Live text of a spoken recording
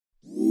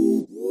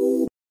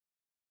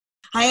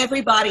Hi,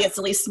 everybody. It's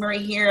Elise Murray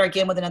here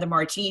again with another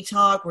Martini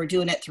Talk. We're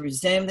doing it through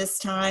Zoom this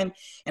time.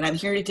 And I'm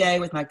here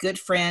today with my good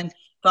friend,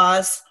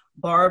 Foz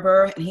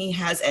Barber. And he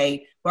has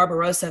a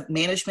Barbarossa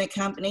management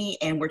company.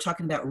 And we're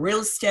talking about real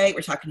estate.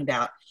 We're talking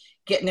about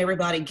getting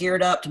everybody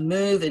geared up to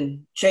move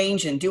and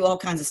change and do all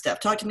kinds of stuff.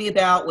 Talk to me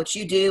about what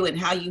you do and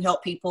how you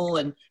help people,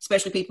 and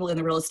especially people in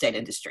the real estate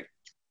industry.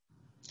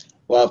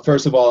 Well,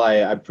 first of all, I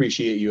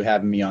appreciate you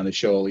having me on the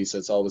show, Lisa.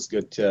 It's always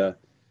good to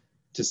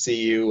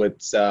see you.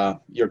 It's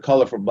your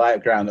colorful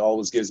background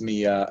always gives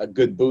me a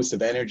good boost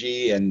of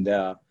energy, and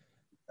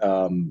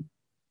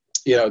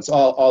it's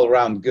all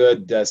around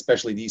good,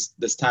 especially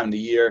this time of the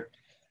year.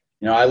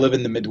 I live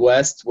in the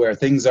Midwest where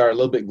things are a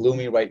little bit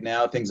gloomy right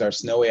now. Things are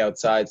snowy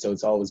outside, so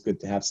it's always good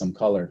to have some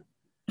color.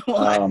 Well,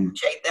 I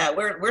appreciate that.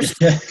 We're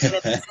still in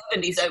the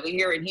 70s over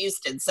here in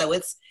Houston, so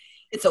it's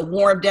a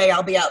warm day.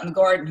 I'll be out in the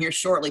garden here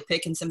shortly,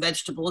 picking some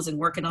vegetables and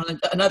working on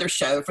another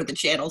show for the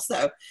channel.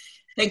 So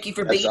thank you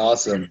for being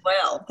awesome. here as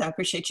well. I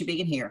appreciate you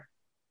being here.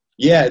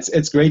 Yeah,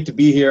 it's great to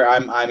be here.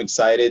 I'm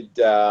excited,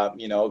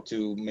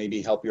 to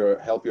maybe help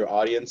your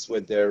audience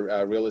with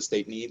their real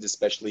estate needs,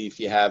 especially if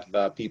you have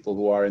people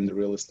who are in the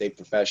real estate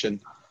profession.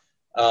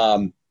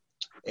 Real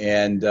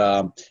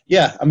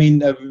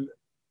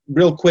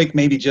quick,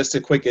 maybe just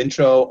a quick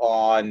intro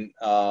on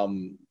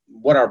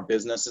what our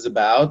business is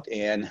about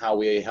and how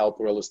we help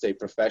real estate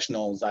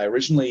professionals. I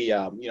originally,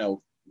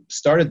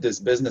 started this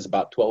business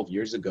about 12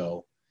 years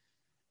ago.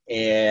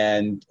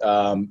 And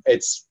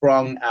it's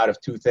sprung out of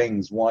two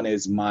things. One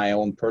is my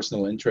own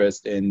personal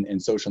interest in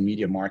social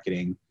media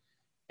marketing,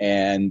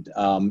 and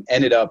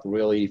ended up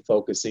really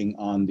focusing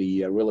on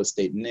the real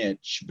estate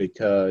niche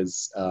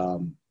because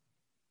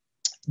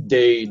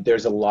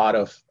there's a lot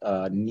of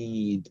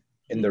need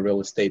in the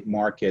real estate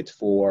market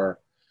for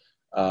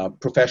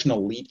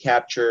professional lead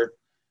capture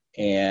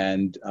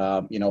and,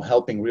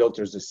 helping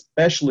realtors,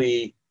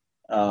 especially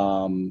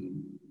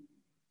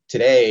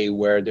today,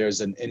 where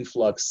there's an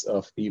influx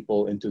of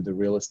people into the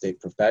real estate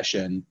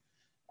profession,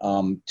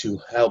 to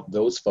help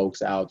those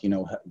folks out,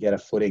 get a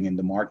footing in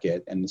the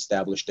market and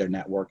establish their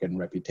network and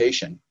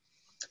reputation.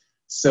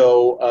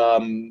 So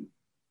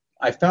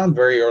I found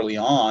very early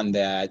on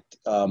that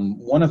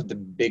one of the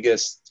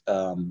biggest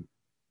time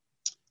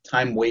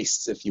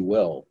wastes, if you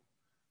will,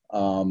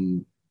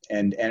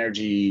 and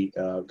energy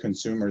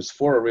consumers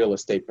for a real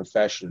estate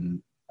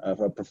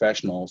a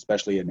professional,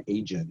 especially an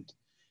agent,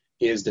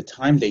 is the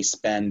time they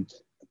spend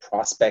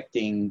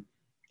prospecting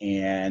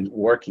and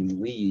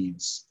working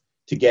leads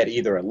to get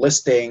either a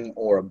listing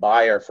or a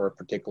buyer for a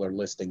particular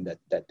listing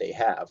that they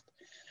have.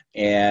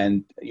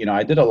 And,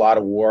 I did a lot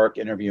of work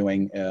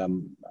interviewing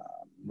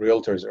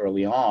realtors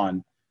early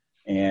on,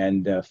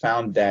 and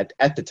found that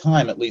at the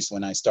time, at least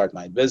when I started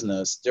my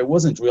business, there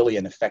wasn't really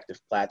an effective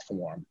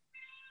platform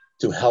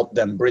to help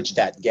them bridge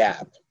that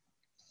gap.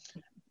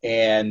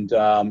 And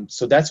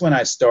so that's when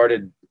I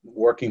started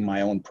working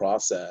my own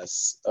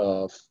process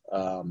of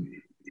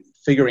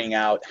figuring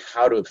out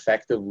how to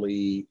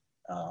effectively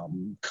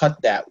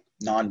cut that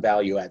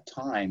non-value add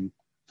time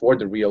for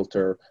the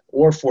realtor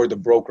or for the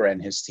broker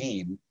and his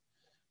team,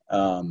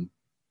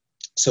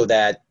 so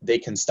that they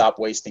can stop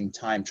wasting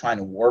time trying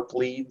to work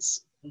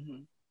leads,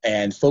 mm-hmm.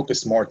 and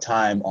focus more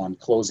time on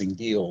closing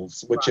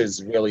deals, which right.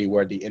 is really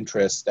where the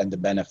interest and the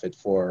benefit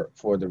for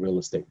the real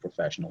estate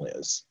professional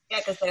is. Yeah,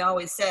 because they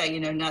always say,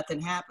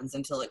 nothing happens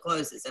until it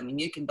closes. I mean,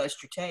 you can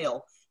bust your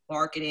tail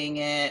marketing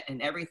it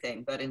and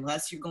everything, but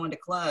unless you're going to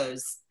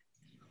close,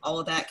 all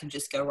of that can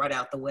just go right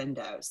out the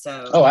window.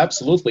 So. Oh,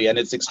 absolutely. And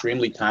it's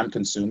extremely time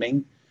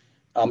consuming,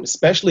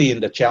 especially in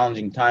the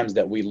challenging times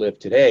that we live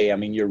today. I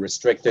mean, you're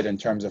restricted in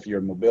terms of your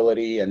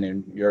mobility and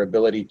in your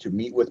ability to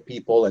meet with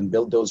people and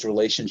build those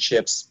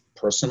relationships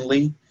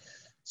personally.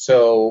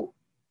 So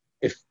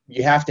if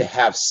you have to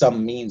have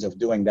some means of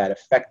doing that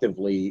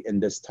effectively in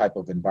this type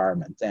of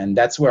environment. And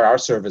that's where our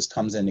service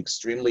comes in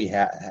extremely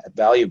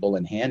valuable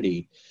and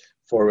handy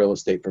for real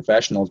estate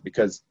professionals,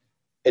 because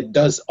it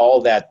does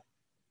all that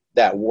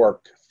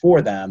work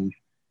for them.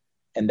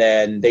 And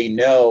then they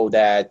know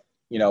that,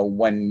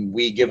 when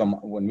we give them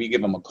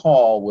a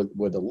call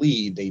with a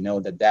lead, they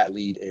know that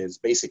lead is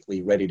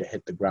basically ready to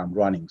hit the ground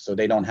running. So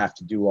they don't have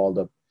to do all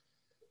the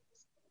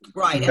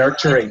right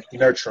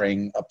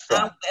nurturing up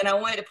front. And I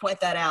wanted to point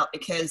that out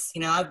because,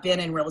 I've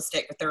been in real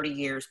estate for 30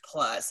 years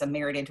plus. I'm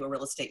married into a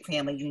real estate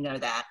family,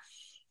 that.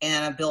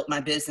 And I built my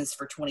business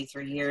for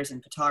 23 years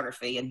in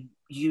photography. And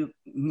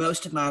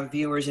most of my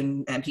viewers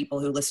and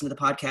people who listen to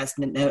the podcast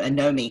and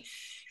know me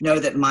know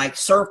that my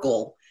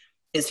circle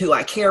is who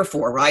I care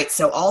for, right?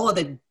 So all of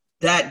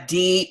that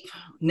deep,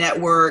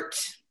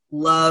 networked,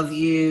 love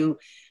you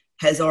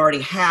has already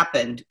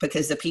happened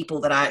because the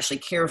people that I actually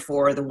care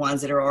for are the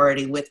ones that are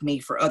already with me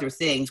for other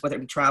things, whether it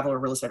be travel or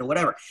real estate or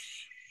whatever.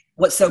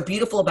 What's so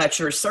beautiful about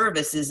your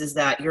service is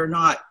that you're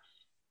not,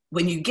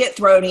 when you get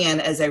thrown in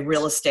as a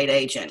real estate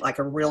agent, like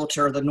a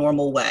realtor, the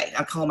normal way,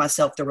 I call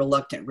myself the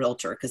reluctant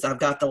realtor because I've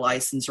got the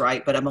license,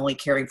 right? But I'm only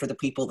caring for the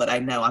people that I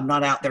know. I'm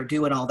not out there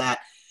doing all that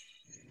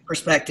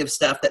perspective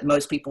stuff that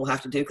most people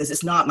have to do because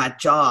it's not my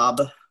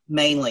job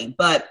mainly.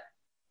 But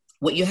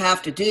what you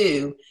have to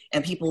do,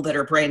 and people that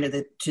are brand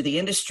new to the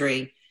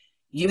industry,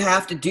 you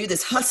have to do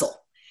this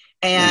hustle.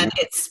 And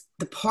it's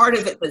the part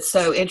of it that's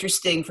so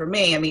interesting for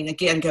me. I mean,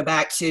 again, go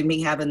back to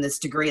me having this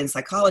degree in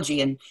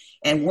psychology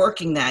and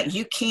working that.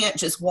 You can't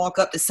just walk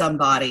up to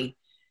somebody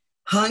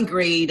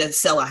hungry to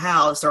sell a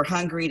house or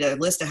hungry to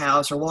list a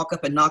house or walk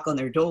up and knock on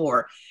their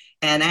door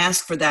and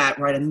ask for that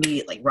right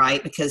immediately,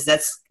 right? Because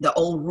that's the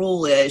old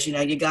rule is, you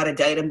know, you got to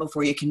date them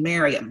before you can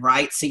marry them,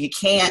 right? So you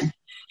can't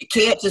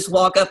just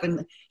walk up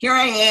and here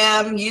I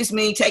am, use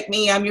me, take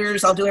me, I'm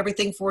yours, I'll do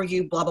everything for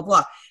you, blah, blah,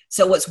 blah.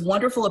 So what's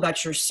wonderful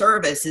about your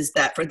service is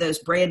that for those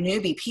brand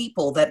newbie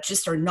people that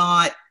just they're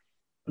not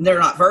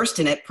versed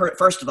in it,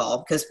 first of all,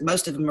 because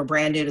most of them are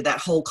brand new to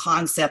that whole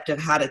concept of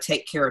how to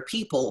take care of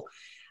people.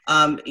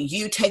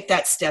 You take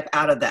that step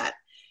out of that.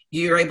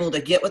 You're able to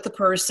get with the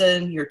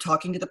person, you're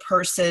talking to the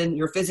person,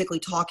 you're physically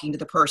talking to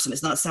the person.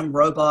 It's not some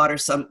robot or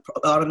some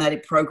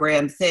automatic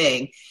program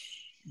thing.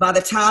 By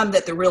the time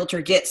that the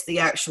realtor gets the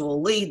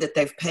actual lead that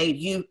they've paid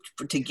you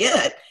to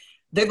get,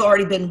 they've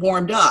already been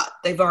warmed up.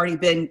 They've already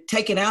been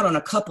taken out on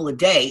a couple of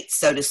dates,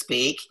 so to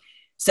speak.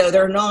 So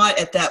they're not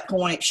at that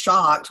point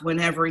shocked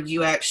whenever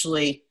you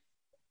actually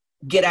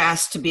get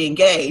asked to be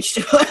engaged.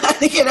 You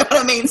know what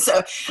I mean?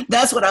 So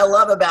that's what I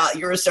love about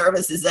your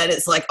service is that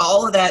it's like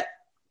all of that.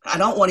 I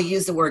don't want to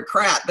use the word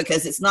crap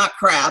because it's not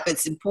crap.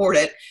 It's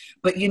important,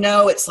 but you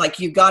know, it's like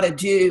you've got to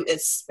do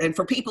it's. And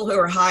for people who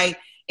are high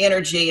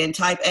energy and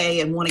type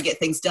A and want to get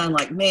things done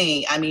like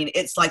me, I mean,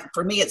 it's like,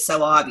 for me, it's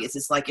so obvious.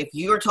 It's like, if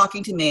you are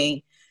talking to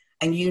me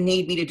and you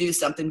need me to do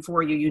something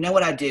for you, you know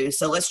what I do.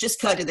 So let's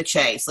just cut to the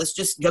chase. Let's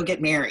just go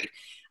get married.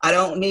 I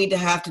don't need to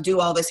have to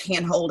do all this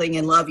hand holding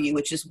and love you,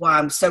 which is why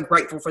I'm so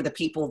grateful for the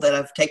people that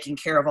I've taken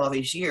care of all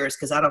these years,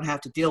 because I don't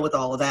have to deal with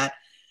all of that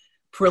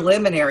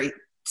preliminary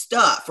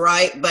stuff,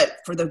 right? But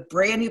for the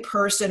brand new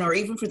person or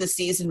even for the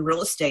seasoned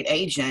real estate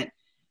agent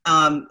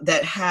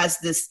that has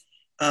this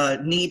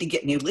need to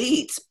get new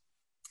leads,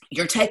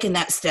 you're taking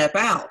that step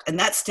out. And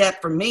that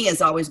step for me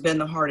has always been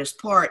the hardest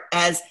part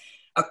as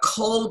a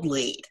cold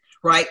lead,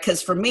 right?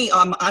 Because for me,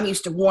 I'm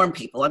used to warm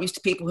people. I'm used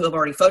to people who have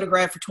already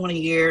photographed for 20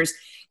 years.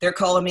 They're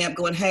calling me up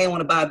going, hey, I want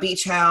to buy a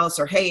beach house,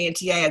 or hey,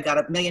 NTA, I've got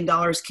 $1 million.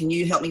 Can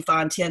you help me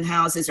find 10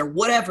 houses, or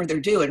whatever they're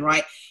doing,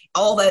 right?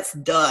 All that's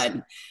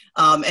done.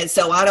 And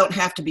so I don't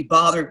have to be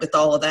bothered with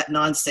all of that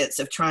nonsense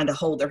of trying to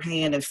hold their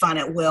hand and find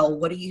out, well,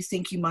 what do you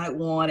think you might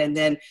want? And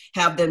then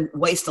have them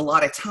waste a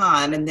lot of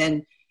time and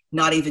then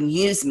not even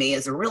use me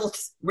as a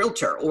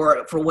realtor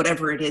or for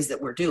whatever it is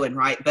that we're doing,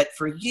 right? But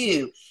for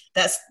you,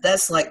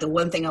 that's like the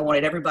one thing I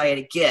wanted everybody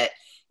to get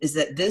is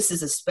that this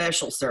is a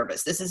special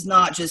service. This is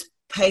not just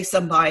pay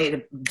somebody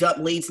to dump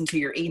leads into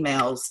your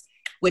emails,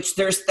 which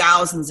there's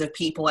thousands of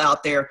people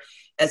out there.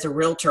 As a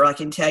realtor, I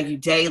can tell you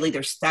daily,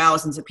 there's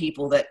thousands of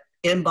people that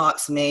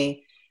inbox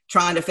me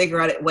trying to figure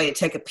out a way to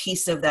take a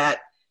piece of that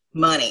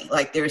money.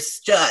 Like there's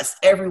just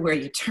everywhere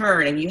you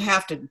turn, and you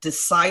have to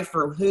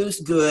decipher who's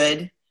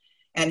good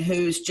and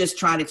who's just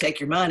trying to take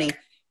your money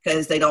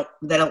because they don't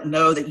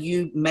know that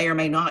you may or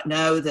may not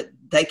know that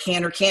they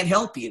can or can't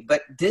help you.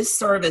 But this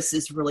service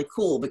is really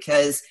cool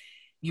because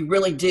you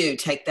really do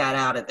take that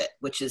out of it,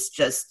 which is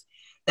just,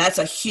 that's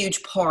a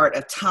huge part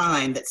of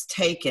time that's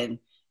taken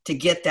to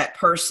get that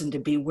person to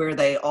be where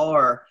they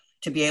are,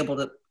 to be able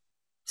to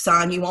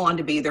sign you on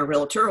to be their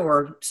realtor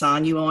or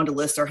sign you on to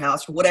list their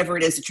house or whatever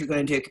it is that you're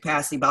going to do,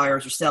 capacity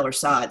buyers or seller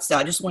side. So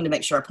I just wanted to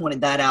make sure I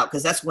pointed that out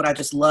because that's what I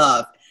just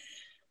love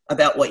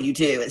about what you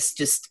do. It's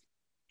just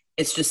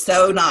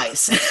so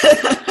nice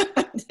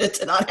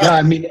to not have. Yeah,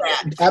 I mean,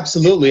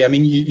 absolutely. I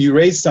mean, you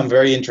raised some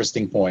very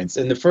interesting points.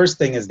 And the first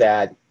thing is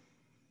that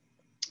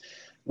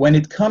when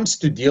it comes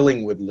to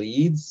dealing with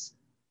leads,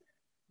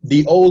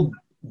 the old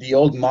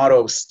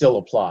motto still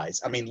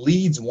applies. I mean,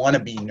 leads want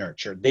to be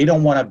nurtured. They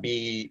don't want to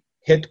be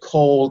hit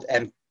cold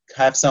and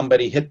have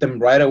somebody hit them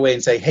right away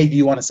and say, hey, do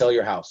you want to sell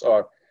your house?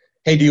 Or,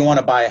 hey, do you want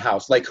to buy a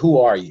house? Like, who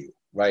are you,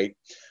 right?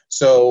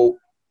 So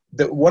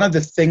one of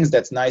the things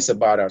that's nice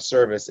about our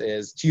service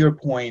is, to your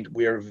point,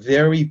 we're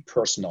very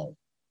personal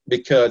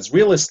because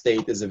real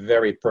estate is a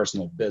very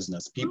personal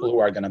business. People who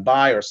are going to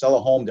buy or sell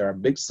a home, there are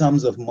big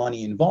sums of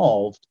money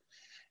involved.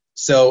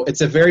 So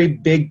it's a very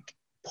big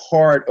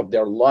part of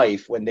their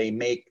life when they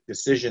make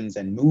decisions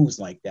and moves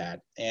like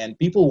that. And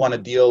people want to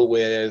deal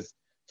with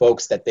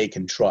folks that they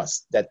can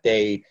trust, that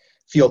they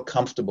feel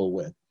comfortable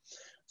with.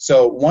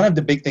 So one of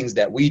the big things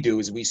that we do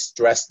is we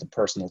stress the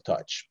personal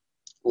touch.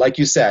 Like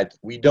you said,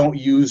 we don't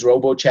use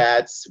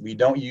robo-chats, we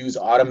don't use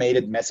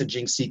automated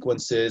messaging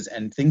sequences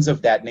and things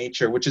of that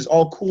nature, which is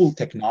all cool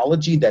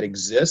technology that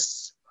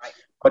exists.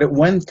 But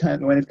when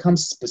it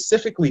comes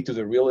specifically to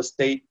the real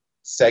estate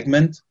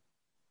segment,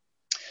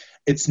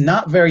 it's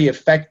not very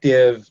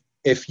effective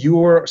if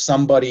you're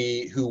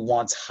somebody who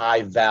wants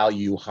high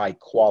value, high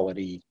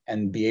quality,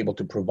 and be able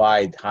to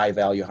provide high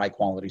value, high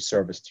quality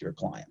service to your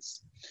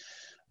clients.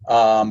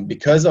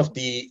 Because of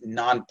the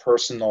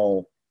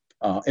non-personal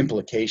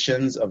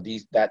implications of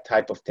that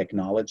type of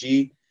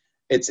technology,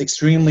 it's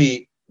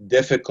extremely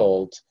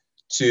difficult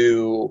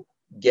to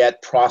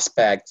get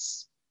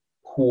prospects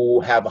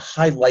who have a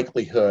high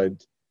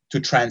likelihood to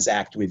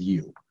transact with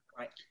you.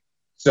 Right.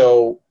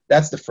 So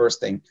that's the first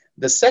thing.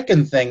 The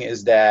second thing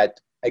is that,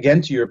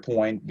 again, to your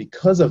point,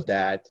 because of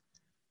that,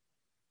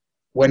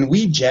 when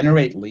we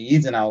generate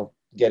leads, and I'll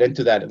get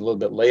into that a little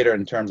bit later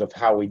in terms of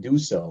how we do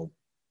so,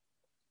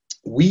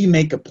 we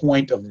make a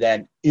point of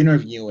then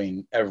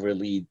interviewing every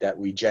lead that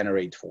we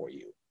generate for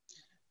you.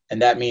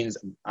 And that means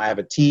I have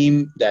a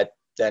team that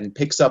then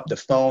picks up the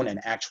phone and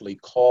actually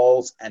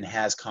calls and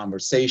has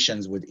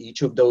conversations with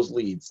each of those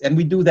leads. And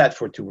we do that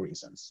for two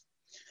reasons.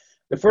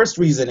 The first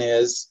reason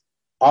is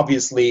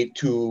obviously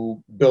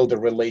to build a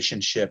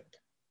relationship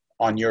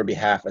on your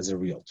behalf as a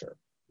realtor.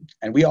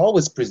 And we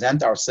always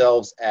present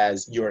ourselves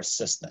as your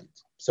assistant.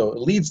 So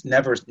leads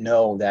never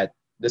know that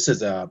this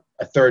is a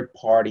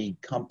third-party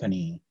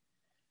company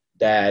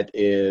that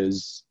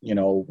is,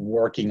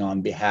 working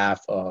on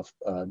behalf of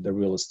the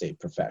real estate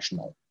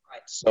professional.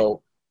 Right.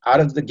 So out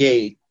of the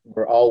gate,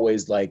 we're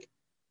always like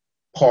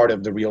part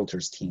of the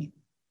realtor's team,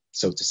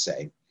 so to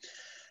say.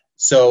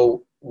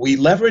 So we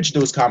leverage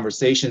those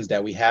conversations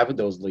that we have with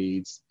those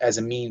leads as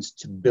a means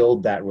to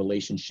build that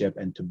relationship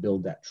and to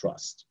build that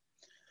trust.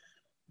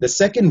 The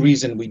second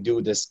reason we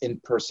do this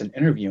in-person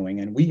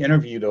interviewing, and we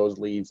interview those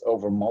leads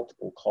over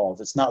multiple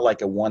calls. It's not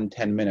like a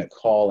 10-minute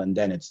call and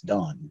then it's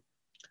done.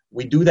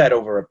 We do that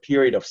over a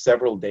period of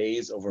several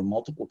days, over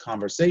multiple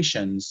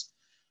conversations,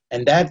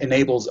 and that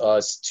enables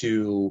us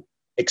to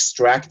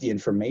extract the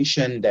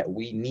information that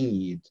we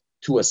need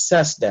to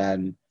assess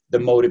then the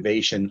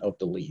motivation of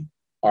the lead.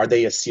 Are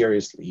they a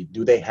serious lead?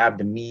 Do they have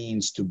the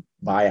means to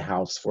buy a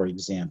house, for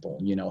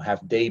example?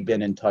 Have they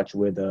been in touch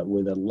with a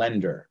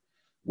lender?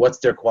 What's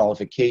their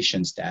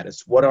qualification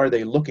status? What are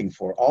they looking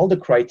for? All the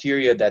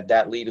criteria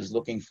that lead is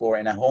looking for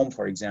in a home,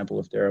 for example,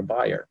 if they're a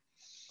buyer.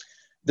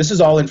 This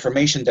is all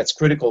information that's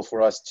critical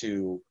for us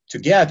to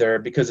gather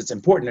because it's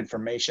important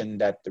information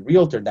that the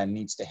realtor then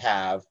needs to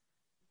have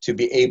to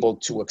be able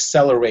to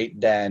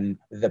accelerate then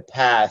the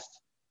path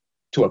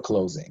to a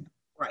closing.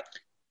 Right.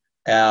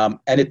 And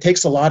it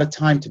takes a lot of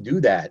time to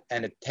do that,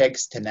 and it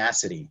takes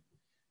tenacity.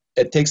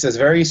 It takes a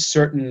very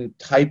certain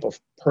type of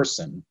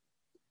person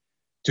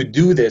to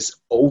do this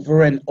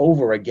over and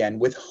over again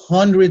with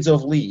hundreds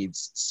of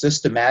leads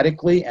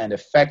systematically and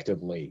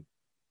effectively.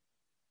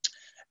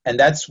 And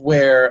that's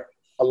where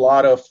a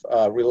lot of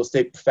real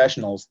estate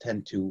professionals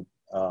tend to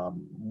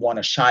want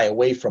to shy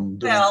away from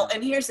doing. Well,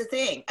 and here's the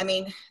thing. I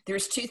mean,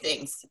 there's two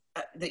things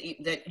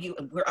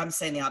I'm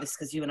saying the obvious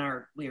because you and I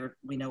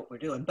we know what we're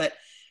doing, but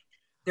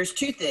there's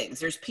two things.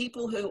 There's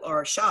people who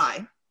are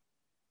shy.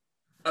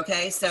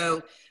 Okay.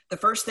 So the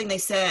first thing they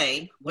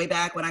say way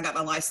back when I got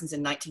my license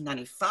in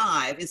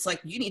 1995, it's like,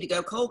 you need to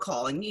go cold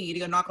calling. You need to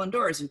go knock on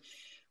doors. And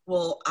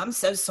well, I'm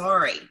so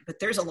sorry, but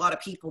there's a lot of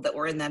people that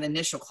were in that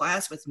initial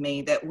class with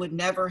me that would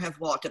never have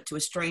walked up to a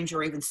stranger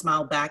or even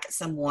smiled back at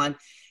someone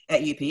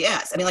at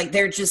UPS. I mean, like,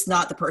 they're just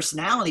not the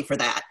personality for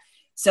that.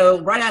 So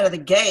right out of the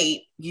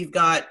gate, you've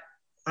got,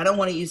 I don't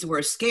want to use the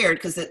word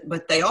scared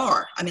but they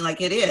are. I mean,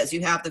 like, it is.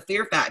 You have the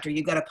fear factor.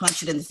 You've got to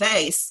punch it in the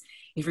face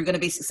if you're going to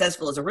be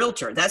successful as a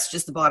realtor. That's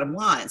just the bottom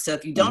line. So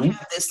if you don't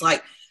have this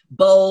like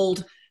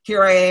bold,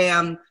 here I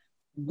am,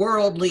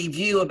 worldly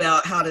view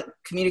about how to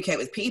communicate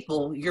with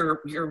people,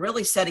 you're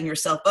really setting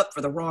yourself up for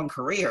the wrong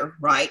career,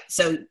 right?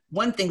 So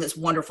one thing that's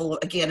wonderful,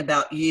 again,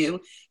 about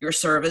your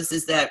service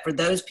is that for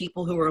those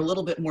people who are a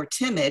little bit more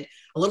timid,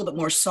 a little bit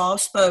more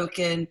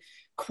soft-spoken,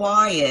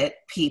 quiet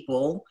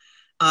people,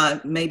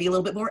 maybe a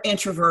little bit more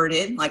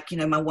introverted, like,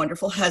 my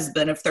wonderful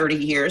husband of 30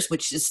 years,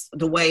 which is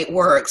the way it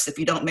works. If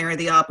you don't marry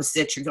the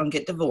opposite, you're going to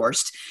get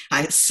divorced.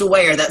 I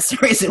swear that's the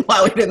reason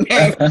why we've been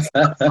married for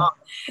so long.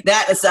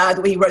 That aside,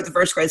 we rode the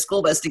first grade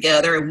school bus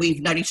together and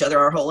we've known each other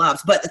our whole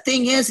lives. But the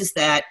thing is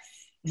that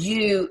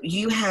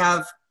you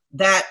have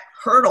that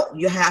hurdle.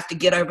 You have to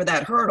get over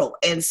that hurdle.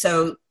 And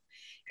so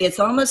it's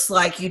almost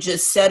like you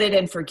just set it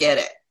and forget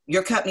it.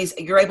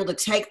 You're able to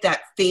take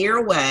that fear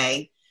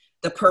away.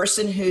 The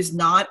person who's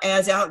not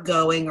as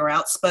outgoing or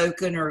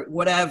outspoken or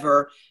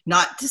whatever,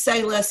 not to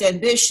say less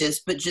ambitious,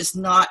 but just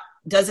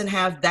doesn't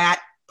have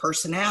that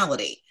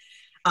personality.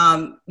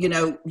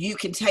 You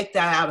can take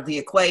that out of the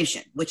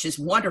equation, which is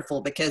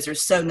wonderful because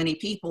there's so many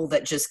people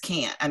that just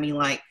can't. I mean,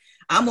 like,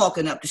 I'm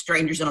walking up to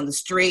strangers on the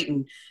street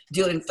and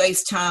doing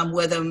FaceTime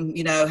with them,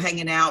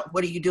 hanging out.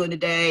 What are you doing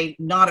today?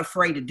 Not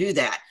afraid to do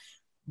that.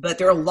 But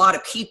there are a lot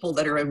of people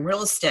that are in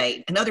real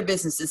estate and other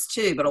businesses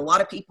too, but a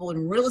lot of people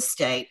in real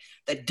estate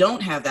that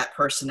don't have that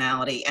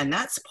personality. And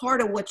that's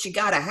part of what you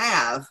got to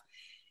have.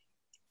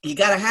 You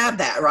got to have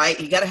that, right?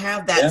 You got to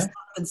have that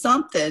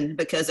something,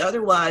 because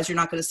otherwise you're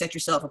not going to set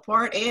yourself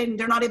apart, and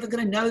they're not even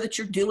going to know that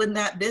you're doing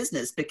that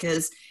business,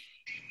 because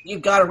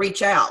you've got to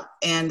reach out.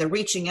 And the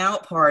reaching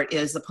out part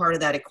is the part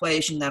of that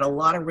equation that a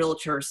lot of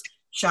realtors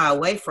shy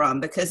away from,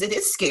 because it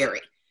is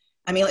scary.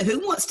 I mean, like, who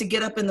wants to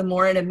get up in the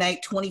morning and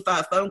make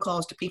 25 phone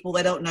calls to people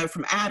they don't know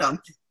from Adam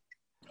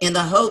in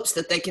the hopes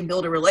that they can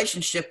build a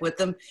relationship with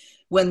them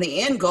when the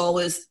end goal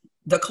is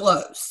the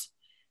close?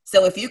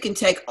 So if you can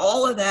take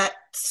all of that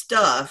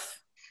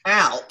stuff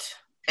out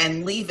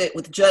and leave it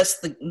with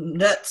just the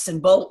nuts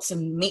and bolts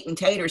and meat and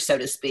taters, so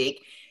to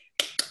speak,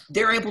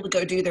 they're able to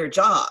go do their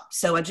job.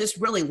 So I just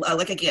really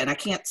like, again, I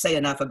can't say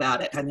enough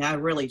about it. I mean, I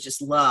really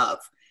just love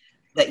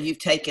that you've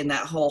taken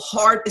that whole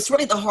hard, it's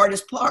really the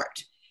hardest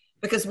part,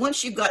 because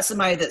once you've got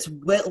somebody that's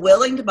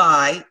willing to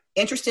buy,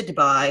 interested to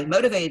buy,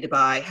 motivated to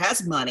buy,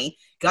 has money,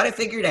 got it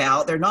figured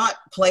out, they're not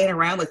playing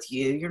around with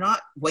you, you're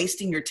not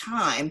wasting your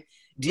time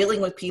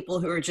dealing with people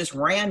who are just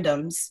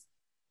randoms,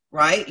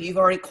 right? You've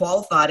already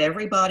qualified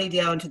everybody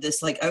down to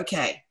this, like,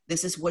 okay,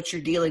 this is what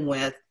you're dealing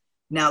with.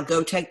 Now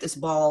go take this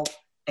ball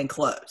and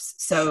close.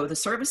 So the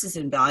service is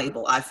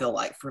invaluable, I feel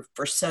like,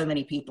 for so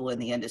many people in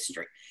the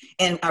industry.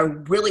 And I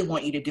really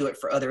want you to do it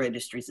for other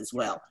industries as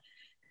well.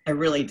 I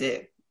really do.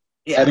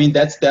 Yeah. I mean,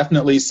 that's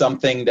definitely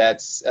something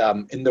that's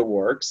in the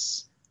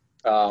works.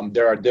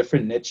 There are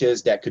different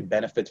niches that could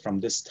benefit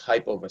from this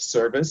type of a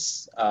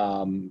service.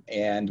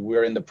 And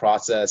we're in the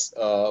process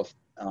of,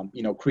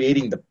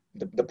 creating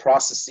the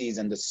processes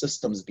and the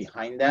systems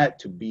behind that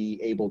to be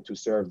able to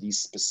serve these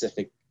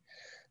specific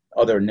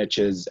other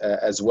niches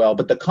as well.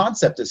 But the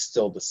concept is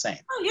still the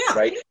same,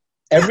 right?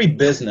 Every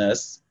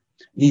business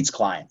needs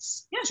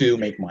clients to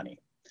make money.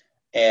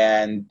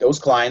 And those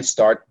clients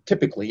start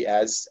typically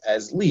as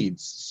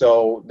leads.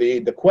 So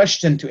the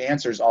question to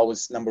answer is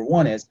always, number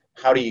one is,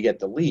 how do you get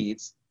the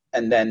leads?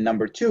 And then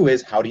number two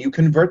is, how do you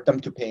convert them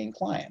to paying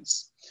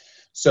clients?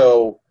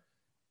 So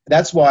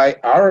that's why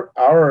our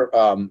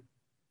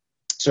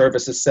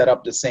service is set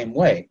up the same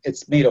way.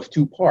 It's made of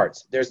two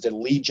parts. There's the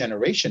lead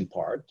generation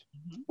part,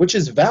 which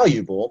is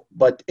valuable,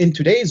 but in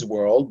today's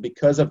world,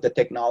 because of the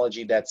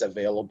technology that's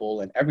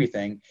available and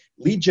everything,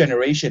 lead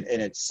generation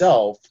in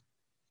itself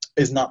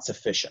is not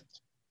sufficient,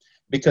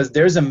 because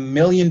there's a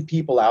million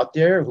people out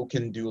there who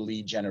can do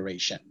lead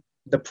generation.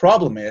 The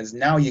problem is,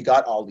 now you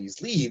got all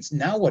these leads,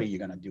 now what are you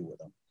going to do with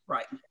them?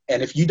 Right.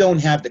 And if you don't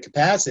have the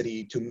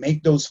capacity to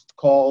make those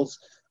calls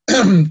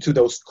to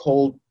those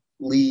cold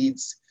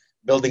leads,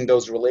 building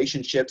those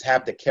relationships,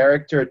 have the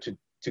character to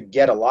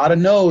get a lot of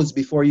no's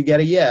before you get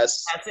a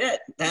yes.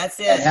 That's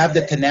it. And have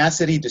the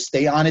tenacity to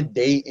stay on it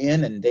day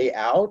in and day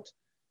out,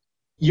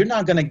 you're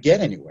not going to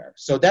get anywhere.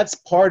 So that's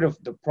part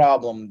of the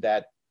problem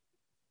that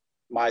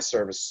my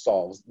service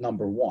solves.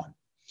 Number one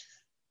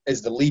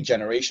is the lead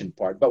generation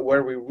part, but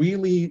where we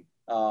really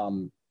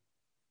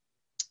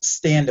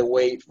stand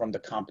away from the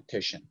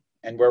competition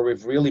and where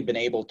we've really been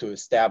able to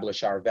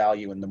establish our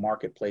value in the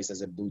marketplace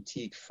as a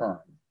boutique firm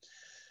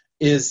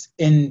is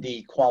in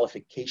the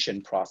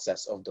qualification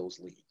process of those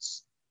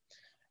leads.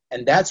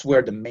 And that's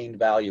where the main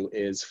value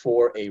is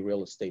for a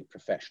real estate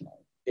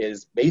professional,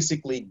 is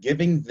basically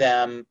giving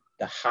them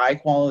the high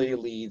quality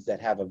leads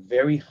that have a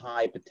very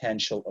high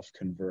potential of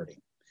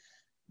converting.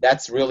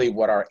 That's really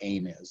what our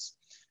aim is.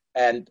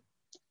 And,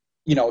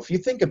 if you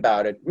think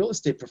about it, real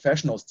estate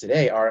professionals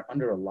today are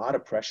under a lot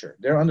of pressure.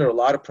 They're under a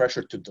lot of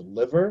pressure to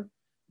deliver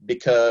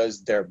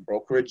because their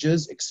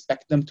brokerages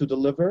expect them to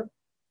deliver.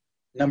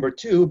 Number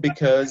two,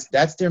 because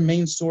that's their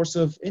main source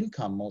of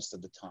income most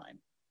of the time.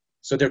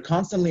 So they're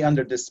constantly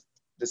under this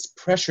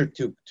pressure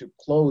to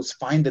close,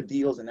 find the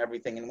deals and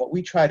everything. And what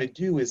we try to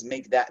do is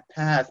make that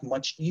path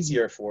much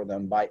easier for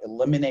them by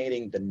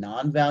eliminating the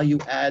non-value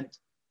add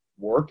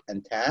work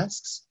and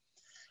tasks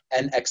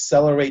and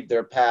accelerate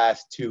their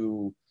path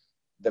to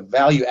the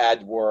value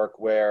add work,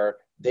 where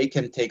they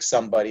can take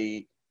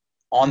somebody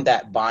on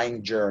that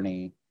buying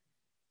journey,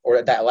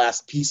 or that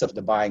last piece of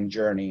the buying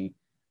journey,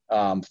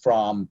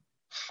 from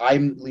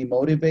highly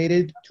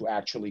motivated to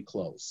actually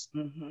close.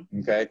 Mm-hmm.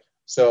 Okay.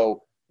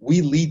 So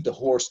we lead the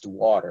horse to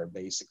water,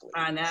 basically.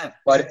 I know.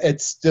 But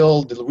it's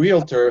still the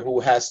realtor who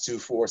has to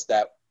force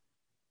that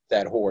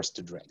horse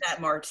to drink.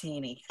 That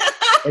martini.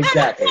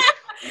 Exactly.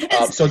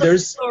 So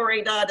there's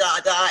story,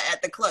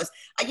 at the close.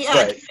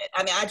 Right.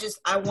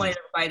 I wanted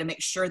everybody to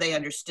make sure they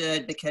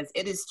understood, because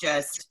it is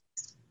just,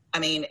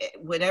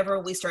 whenever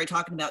we started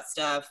talking about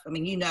stuff,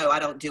 I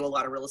don't do a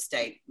lot of real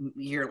estate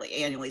yearly,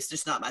 annually. It's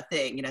just not my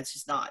thing.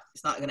 It's not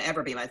going to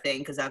ever be my thing,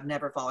 because I've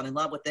never fallen in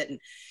love with it.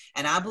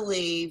 And I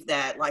believe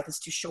that life is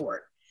too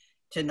short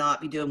to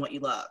not be doing what you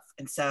love.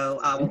 And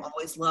so I will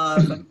always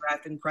love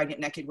photographing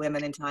pregnant, naked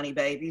women and tiny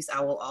babies.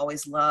 I will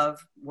always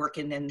love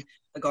working in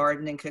the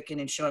garden and cooking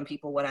and showing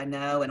people what I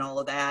know and all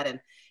of that, and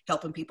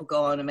helping people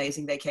go on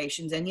amazing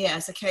vacations. And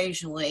yes,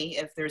 occasionally,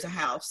 if there's a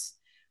house,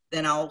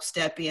 then I'll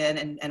step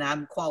in and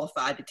I'm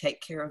qualified to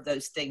take care of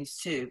those things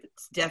too.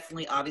 It's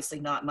definitely, obviously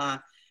not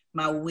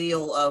my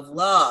wheel of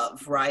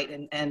love,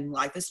 right? And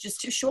life is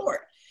just too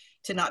short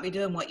to not be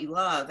doing what you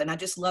love. And I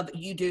just love that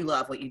you do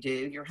love what you do.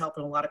 You're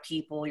helping a lot of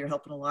people. You're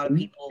helping a lot of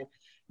people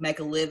make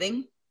a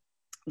living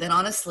that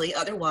honestly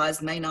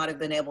otherwise may not have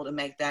been able to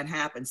make that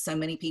happen. So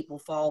many people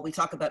fall. We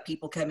talk about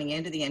people coming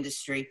into the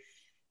industry.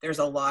 There's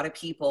a lot of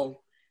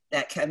people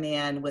that come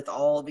in with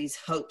all these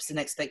hopes and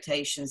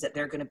expectations that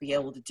they're going to be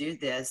able to do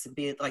this and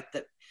be like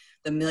the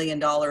 $1 million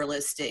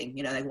listing.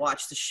 They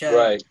watch the show.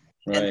 Right.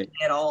 And they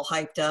get all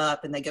hyped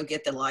up and they go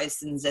get the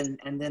license, and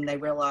then they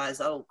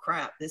realize, oh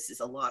crap, this is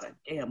a lot of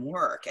damn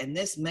work and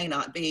this may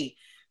not be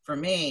for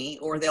me.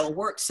 Or they'll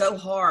work so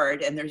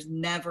hard and there's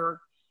never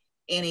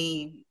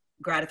any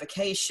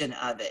gratification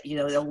of it. You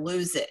know, they'll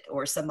lose it,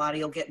 or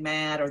somebody will get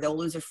mad, or they'll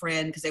lose a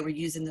friend because they were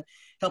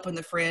helping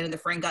the friend, and the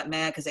friend got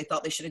mad because they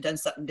thought they should have done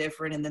something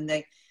different, and then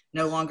they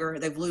no longer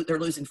they're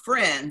losing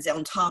friends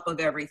on top of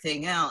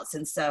everything else.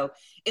 And so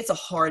it's a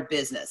hard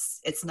business.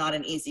 It's not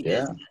an easy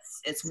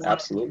business. It's one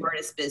Absolutely. of the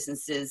hardest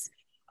businesses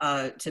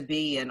to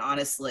be. And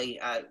honestly,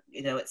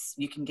 you know,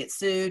 you can get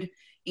sued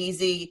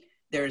easy.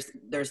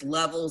 There's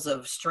levels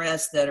of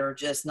stress that are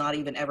just not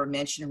even ever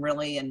mentioned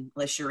really,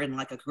 unless you're in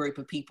like a group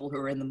of people who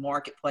are in the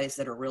marketplace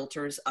that are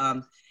realtors.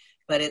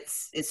 But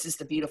it's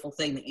just a beautiful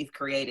thing that you've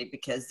created,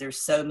 because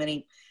there's so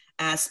many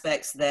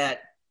aspects that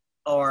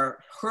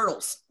are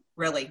hurdles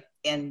really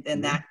in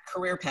that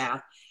career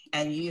path.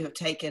 And you have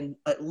taken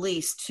at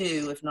least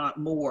two, if not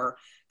more,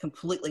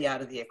 completely out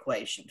of the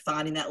equation.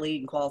 Finding that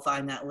lead and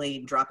qualifying that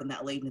lead and dropping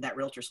that lead into that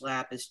realtor's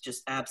lap is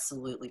just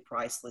absolutely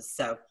priceless.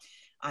 So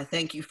I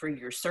thank you for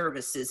your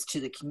services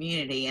to the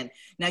community. And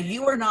now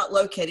you are not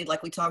located,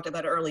 like we talked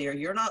about earlier,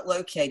 you're not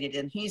located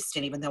in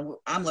Houston, even though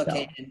I'm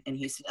located in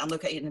Houston. I'm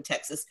located in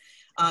Texas,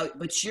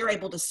 but you're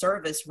able to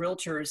service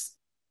realtors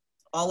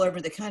all over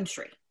the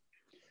country.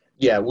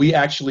 Yeah, we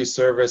actually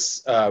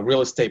service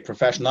real estate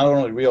professionals, not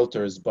only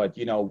realtors, but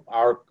you know,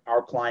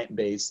 our client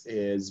base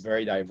is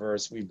very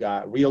diverse. We've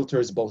got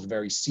realtors, both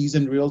very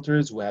seasoned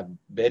realtors who have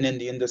been in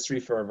the industry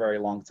for a very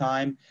long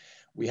time.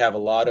 We have a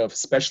lot of,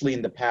 especially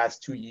in the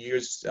past 2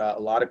 years, a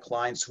lot of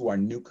clients who are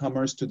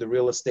newcomers to the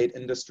real estate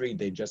industry.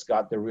 They just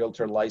got their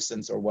realtor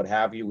license or what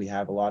have you. We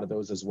have a lot of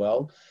those as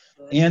well.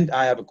 And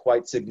I have a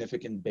quite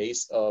significant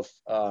base of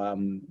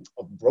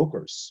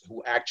brokers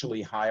who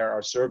actually hire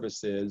our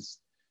services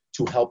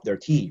to help their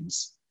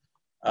teams.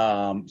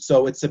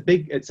 So it's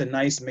a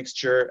nice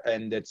mixture,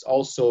 and it's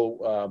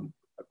also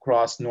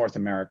across North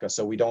America.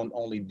 So we don't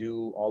only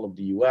do all of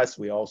the US,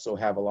 we also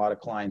have a lot of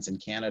clients in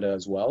Canada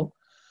as well.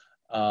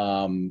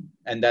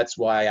 And that's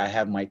why I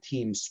have my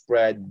team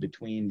spread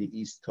between the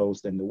East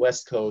Coast and the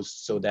West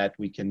Coast, so that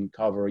we can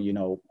cover, you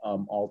know,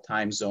 all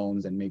time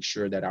zones and make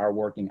sure that our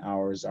working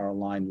hours are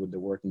aligned with the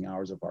working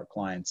hours of our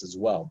clients as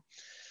well.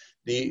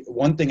 The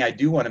one thing I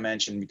do want to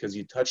mention, because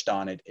you touched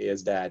on it,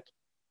 is that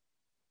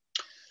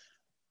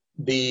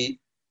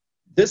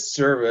this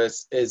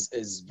service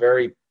is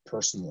very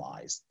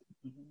personalized,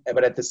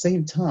 but at the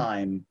same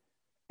time,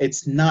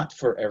 it's not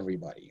for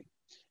everybody.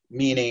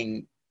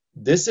 Meaning,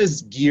 this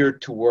is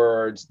geared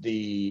towards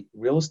the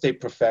real estate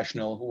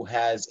professional who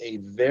has a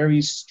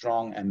very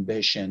strong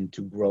ambition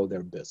to grow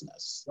their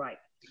business. Right.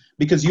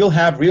 Because you'll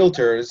have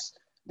realtors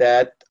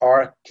that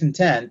are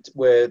content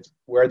with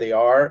where they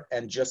are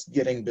and just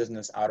getting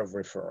business out of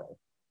referral.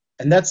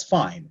 And that's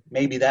fine.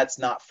 Maybe that's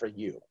not for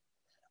you.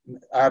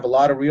 I have a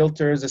lot of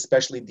realtors,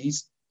 especially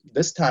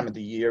this time of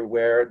the year,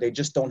 where they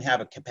just don't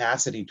have a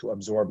capacity to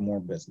absorb more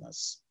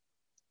business,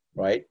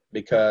 right?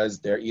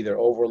 Because they're either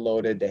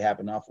overloaded, they have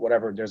enough,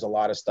 whatever. There's a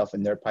lot of stuff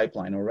in their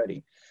pipeline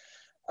already.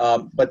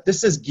 But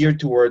this is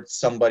geared towards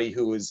somebody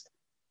who is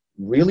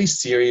really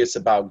serious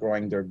about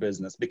growing their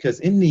business, because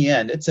in the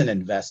end, it's an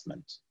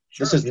investment.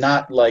 Sure. This is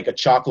not like a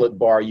chocolate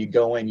bar. You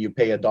go in, you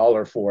pay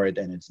 $1 for it,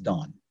 and it's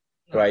done,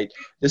 right?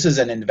 This is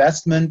an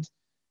investment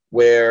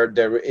where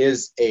there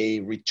is a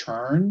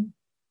return.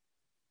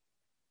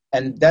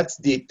 And that's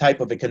the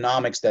type of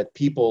economics that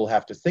people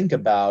have to think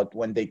about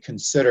when they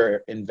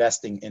consider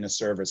investing in a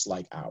service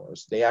like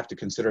ours. They have to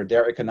consider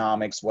their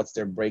economics, what's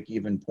their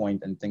break-even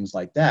point, and things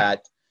like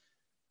that,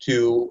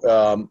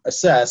 to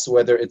assess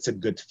whether it's a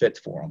good fit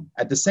for them.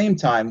 At the same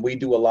time, we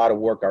do a lot of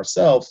work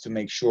ourselves to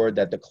make sure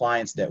that the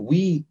clients that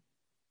we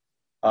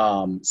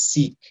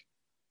seek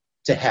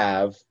to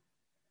have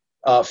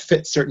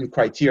fit certain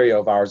criteria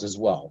of ours as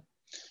well.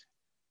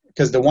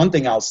 Because the one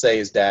thing I'll say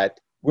is that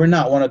we're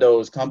not one of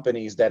those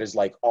companies that is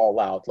like all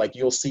out. Like,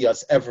 you'll see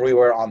us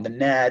everywhere on the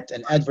net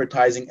and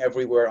advertising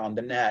everywhere on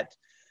the net.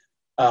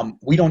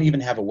 We don't even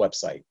have a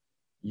website.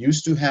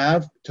 Used to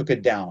have, took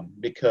it down,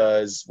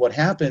 because what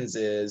happens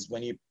is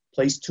when you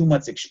place too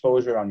much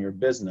exposure on your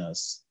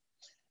business,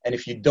 and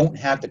if you don't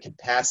have the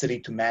capacity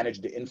to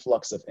manage the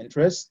influx of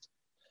interest,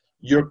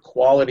 your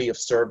quality of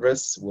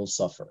service will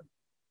suffer.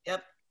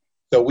 Yep.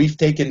 So we've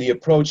taken the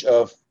approach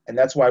of, and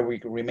that's why we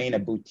remain a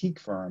boutique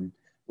firm,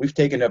 we've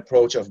taken the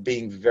approach of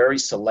being very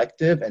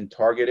selective and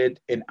targeted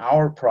in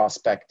our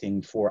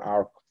prospecting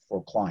for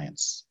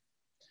clients.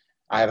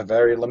 I have a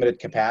very limited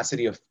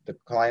capacity of the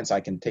clients I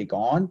can take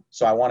on.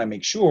 So I want to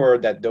make sure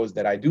that those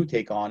that I do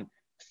take on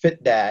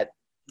fit that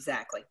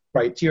exactly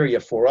criteria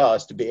for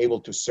us to be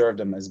able to serve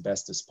them as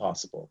best as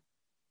possible.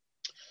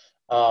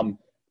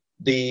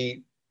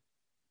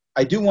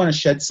 I do want to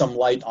shed some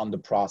light on the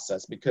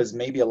process, because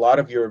maybe a lot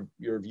of your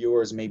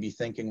viewers may be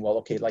thinking, well,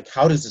 okay, like,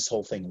 how does this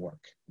whole thing work?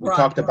 We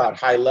talked about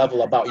high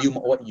level about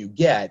what you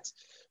get,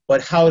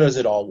 but how does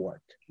it all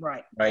work?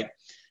 Right.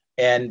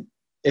 And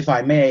if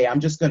I may, I'm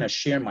just going to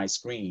share my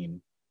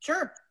screen.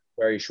 Sure.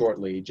 Very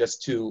shortly,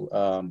 just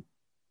to,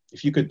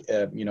 if you could,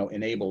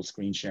 enable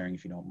screen sharing,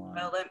 if you don't mind.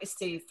 Well, let me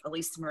see if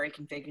Elisa Murray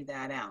can figure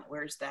that out.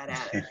 Where's that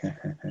at?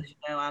 You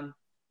know,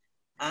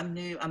 I'm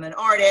new. I'm an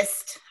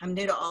artist. I'm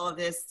new to all of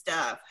this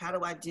stuff. How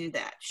do I do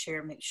that?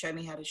 Show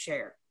me how to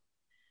share.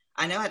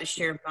 I know how to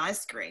share my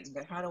screen,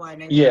 but how do I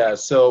know? Yeah,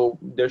 so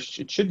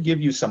it should give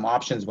you some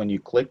options when you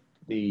click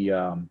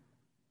the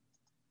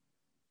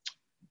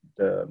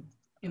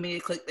You mean to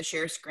click the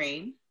share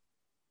screen?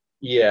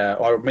 yeah,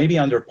 or maybe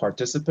under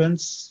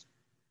participants,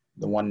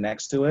 the one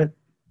next to it,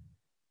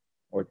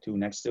 or two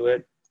next to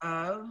it.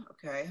 Oh,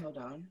 okay. Hold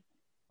on.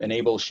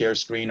 Enable share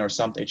screen or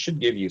something. It should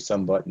give you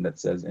some button that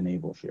says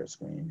enable share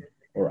screen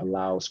or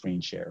allow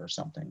screen share or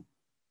something.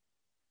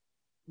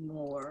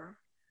 More.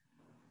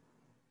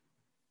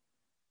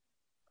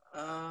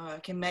 I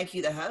can make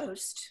you the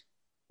host.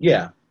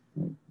 Yeah,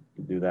 you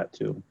can do that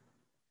too.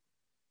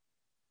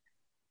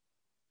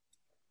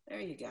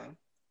 There you go.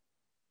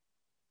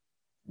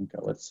 Okay,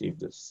 let's see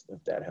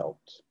if that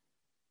helped.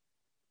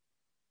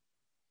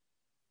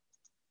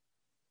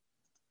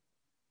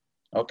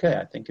 Okay,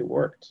 I think it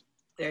worked.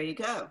 There you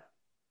go.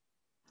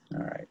 All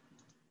right.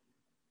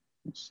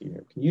 Let's see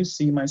here. Can you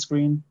see my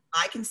screen?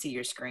 I can see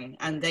your screen,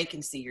 and they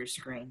can see your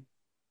screen.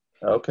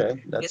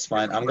 Okay, that's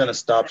fine. I'm going to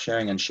stop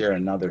sharing and share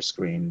another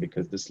screen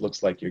because this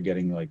looks like you're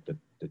getting like the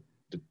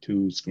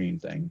two screen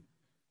thing.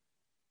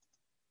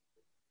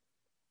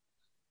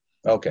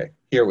 Okay,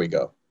 here we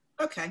go.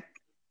 Okay.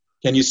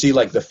 Can you see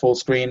like the full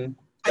screen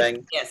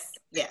thing? Yes,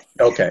 yes.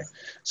 Okay,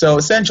 so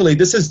essentially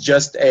this is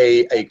just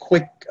a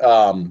quick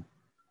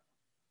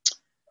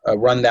a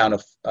rundown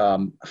of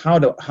how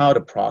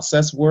the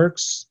process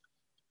works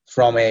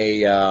from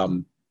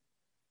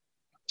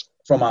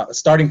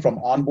starting from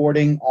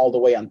onboarding all the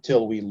way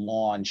until we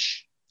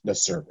launch the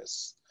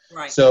service.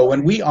 Right. So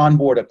when we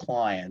onboard a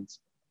client,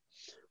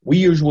 we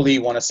usually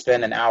want to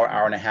spend an hour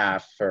and a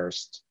half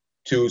first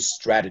to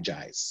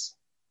strategize,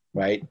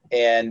 right?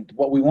 And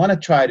what we want to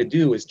try to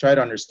do is try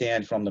to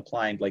understand from the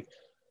client, like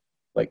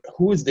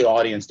who is the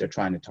audience they're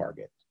trying to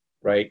target,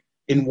 right?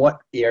 In what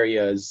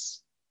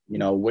areas,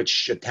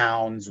 which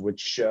towns,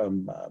 which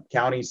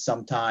counties,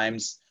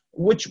 sometimes,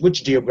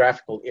 which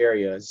geographical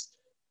areas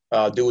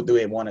do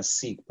they want to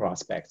seek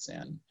prospects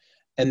in?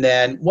 And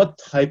then what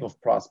type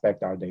of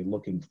prospect are they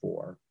looking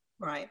for?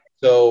 Right.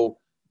 So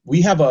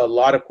we have a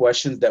lot of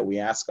questions that we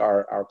ask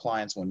our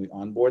clients when we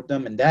onboard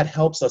them, and that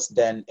helps us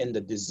then in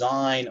the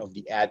design of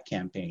the ad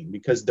campaign,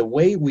 because the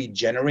way we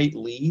generate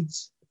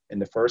leads in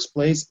the first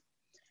place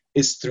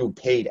is through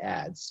paid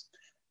ads.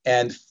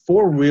 And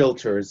for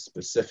realtors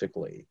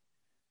specifically,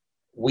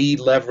 we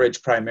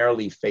leverage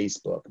primarily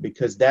Facebook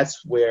because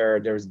that's where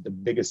there's the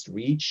biggest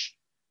reach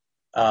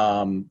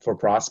for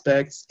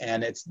prospects,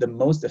 and it's the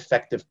most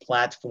effective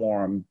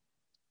platform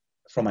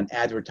from an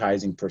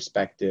advertising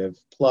perspective,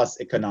 plus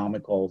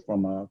economical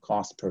from a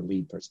cost per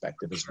lead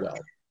perspective as well.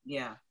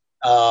 Yeah.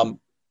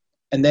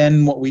 And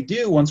then what we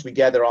do once we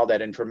gather all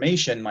that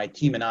information, my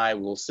team and I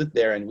will sit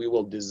there and we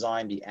will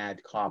design the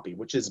ad copy,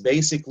 which is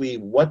basically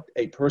what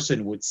a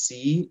person would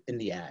see in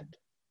the ad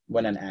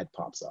when an ad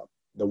pops up,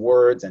 the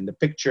words and the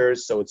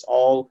pictures. So it's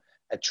all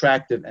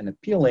attractive and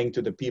appealing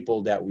to the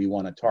people that we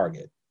want to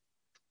target.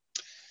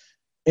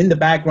 In the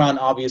background,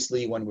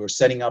 obviously, when we're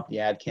setting up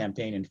the ad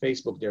campaign in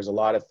Facebook, there's a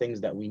lot of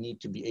things that we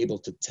need to be able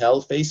to tell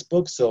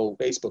Facebook, so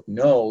Facebook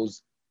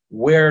knows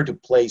where to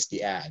place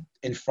the ad,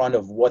 in front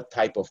of what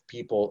type of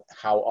people,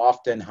 how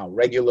often, how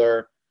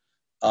regular,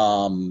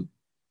 and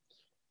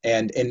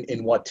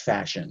in what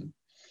fashion.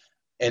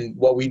 And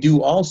what we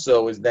do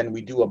also is then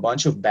we do a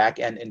bunch of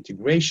back-end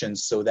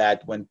integrations so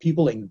that when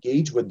people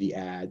engage with the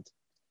ad,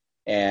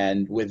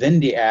 and within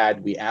the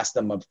ad, we ask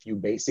them a few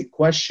basic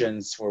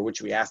questions for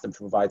which we ask them to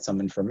provide some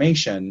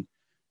information,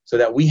 so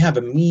that we have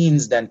a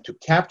means then to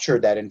capture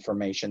that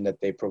information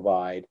that they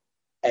provide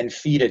and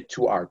feed it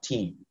to our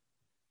team.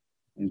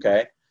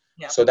 Okay?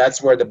 Yeah. So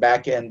that's where the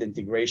back-end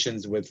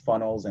integrations with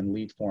funnels and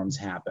lead forms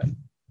happen.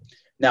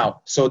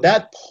 Now, so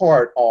that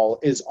part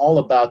is all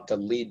about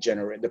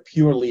the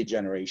pure lead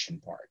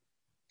generation part.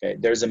 Okay?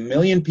 There's a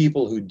million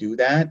people who do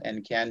that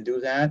and can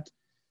do that,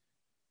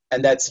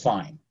 and that's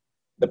fine.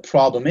 The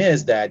problem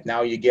is that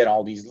now you get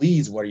all these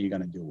leads, what are you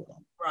going to do with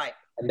them? Right.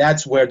 And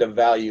that's where the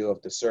value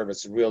of the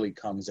service really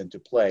comes into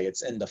play.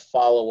 It's in the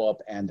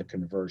follow-up and the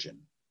conversion.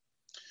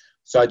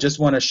 So I just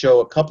want to show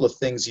a couple of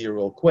things here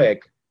real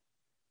quick.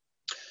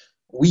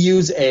 We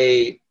use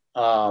an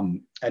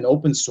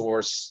open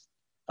source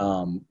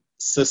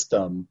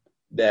system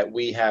that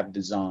we have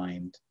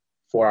designed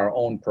for our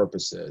own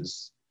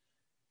purposes.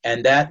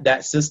 And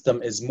that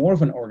system is more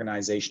of an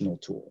organizational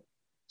tool.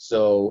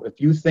 So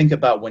if you think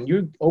about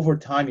over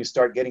time, you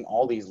start getting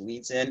all these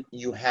leads in,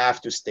 you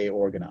have to stay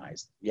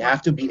organized. You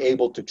have to be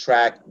able to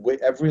track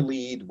with every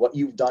lead, what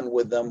you've done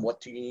with them, what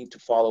do you need to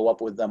follow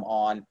up with them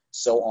on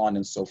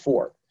and so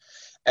forth.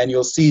 And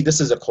you'll see this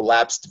is a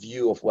collapsed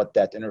view of what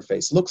that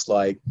interface looks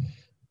like.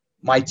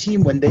 My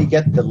team, when they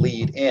get the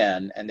lead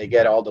in and they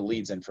get all the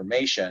leads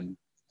information,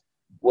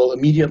 will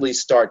immediately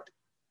start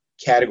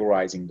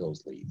categorizing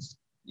those leads.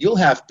 You'll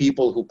have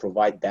people who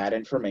provide bad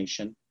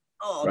information.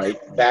 Oh, right?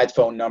 Bad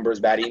phone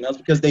numbers, bad emails,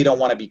 because they don't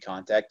want to be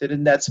contacted,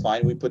 and that's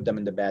fine. We put them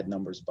in the bad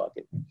numbers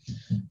bucket.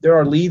 There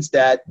are leads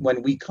that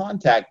when we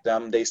contact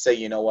them, they say,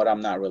 you know what,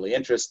 I'm not really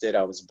interested.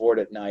 I was bored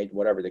at night,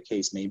 whatever the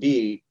case may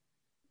be.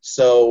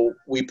 So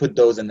we put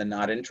those in the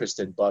not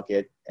interested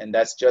bucket. And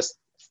that's just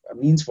a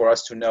means for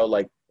us to know,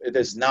 like, it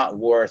is not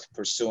worth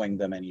pursuing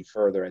them any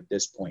further at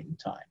this point in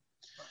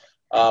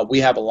time. We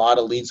have a lot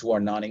of leads who are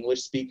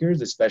non-English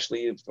speakers,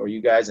 especially for you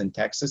guys in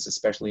Texas,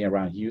 especially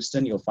around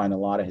Houston. You'll find a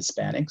lot of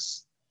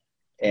Hispanics.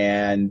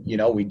 And, you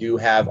know, we do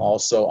have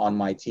also on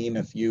my team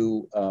a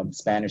few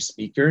Spanish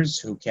speakers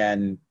who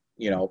can,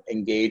 you know,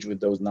 engage with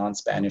those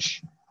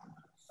non-Spanish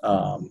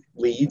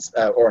leads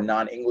or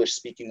non-English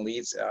speaking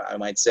leads, I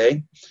might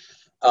say.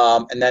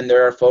 And then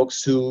there are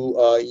folks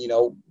who, you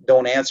know,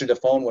 don't answer the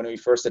phone when we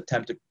first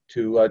attempt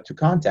to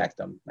contact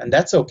them. And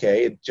that's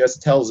okay. It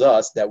just tells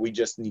us that we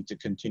just need to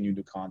continue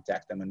to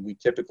contact them. And we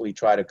typically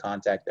try to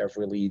contact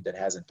every lead that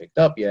hasn't picked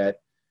up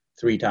yet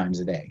 3 times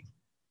a day.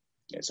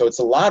 So it's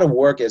a lot of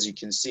work, as you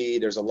can see.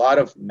 There's a lot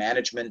of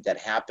management that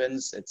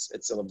happens.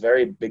 It's a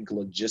very big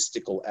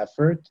logistical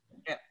effort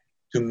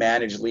to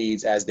manage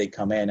leads as they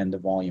come in and the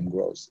volume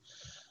grows.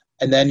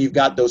 And then you've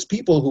got those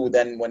people who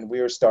then, when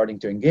we're starting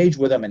to engage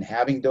with them and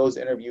having those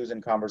interviews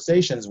and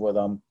conversations with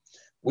them,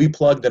 we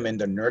plug them in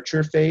the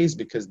nurture phase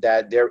because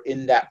that they're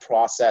in that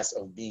process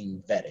of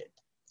being vetted.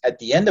 At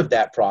the end of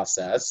that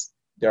process,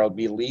 there'll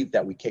be leads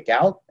that we kick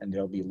out and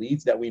there'll be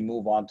leads that we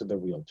move on to the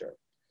realtor.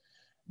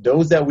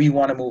 Those that we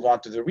want to move on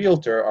to the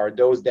realtor are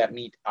those that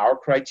meet our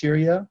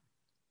criteria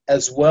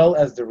as well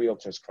as the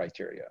realtor's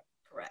criteria.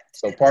 Correct.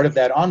 So part of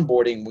that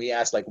onboarding, we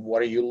ask, like,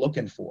 what are you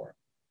looking for?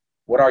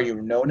 What are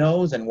your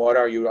no-nos and what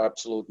are your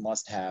absolute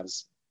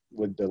must-haves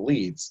with the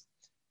leads?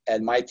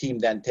 And my team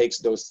then takes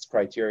those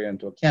criteria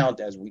into account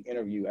as we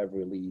interview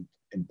every lead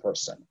in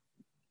person.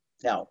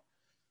 Now,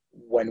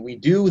 when we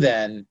do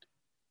then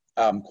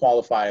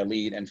qualify a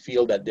lead and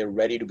feel that they're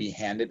ready to be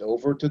handed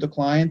over to the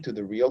client, to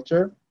the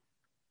realtor,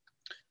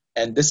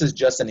 and this is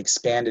just an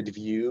expanded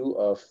view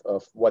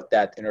of what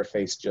that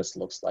interface just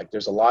looks like.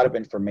 There's a lot of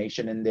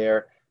information in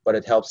there, but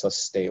it helps us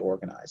stay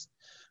organized.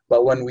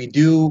 But when we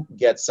do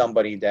get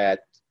somebody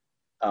that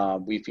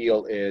we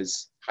feel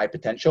is high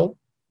potential,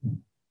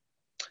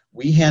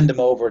 we hand them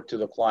over to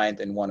the client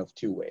in one of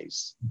 2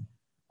 ways.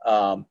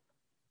 And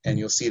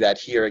you'll see that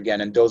here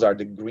again, and those are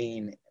the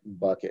green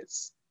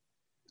buckets.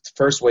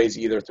 First way is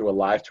either through a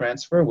live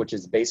transfer, which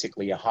is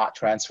basically a hot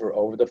transfer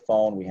over the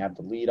phone. We have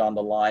the lead on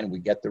the line, we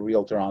get the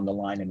realtor on the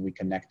line, and we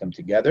connect them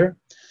together.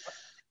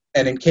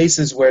 And in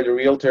cases where the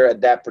realtor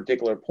at that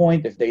particular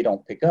point, if they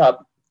don't pick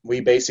up, we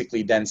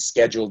basically then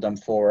schedule them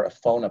for a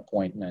phone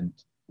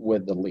appointment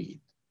with the lead.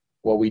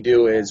 What we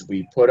do is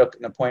we put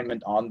an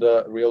appointment on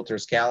the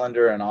realtor's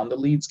calendar and on the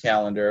lead's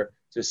calendar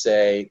to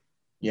say,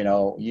 you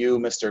know, you,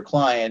 Mr.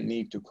 Client,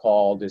 need to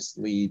call this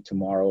lead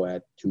tomorrow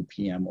at 2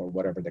 p.m. or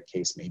whatever the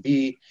case may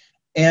be.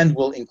 And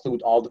we'll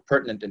include all the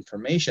pertinent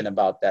information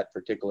about that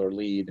particular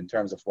lead in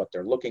terms of what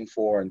they're looking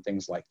for and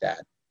things like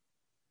that.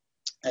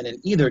 And in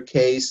either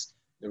case,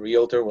 the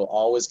realtor will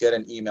always get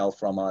an email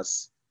from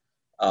us,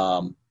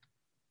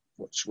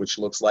 which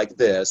looks like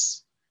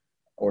this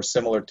or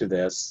similar to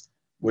this,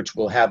 which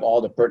will have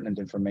all the pertinent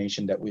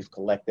information that we've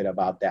collected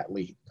about that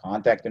lead,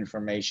 contact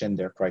information,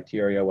 their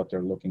criteria, what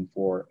they're looking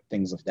for,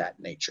 things of that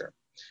nature.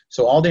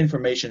 So all the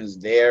information is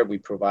there. We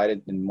provide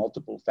it in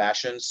multiple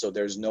fashions, so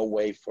there's no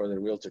way for the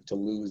realtor to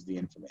lose the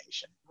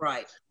information.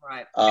 Right,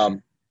 right.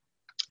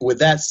 With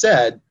that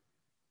said,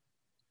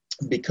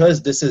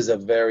 because this is a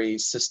very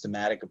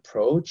systematic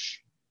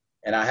approach,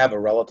 and I have a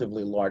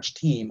relatively large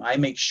team, I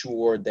make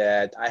sure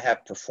that I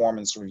have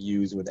performance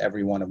reviews with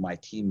every one of my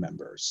team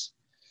members.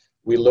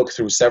 We look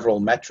through several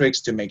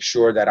metrics to make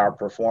sure that our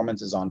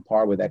performance is on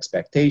par with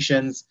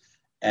expectations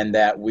and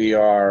that we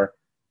are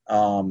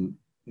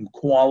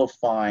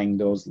qualifying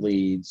those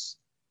leads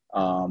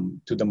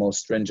to the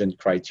most stringent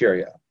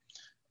criteria.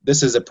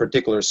 This is a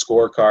particular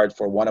scorecard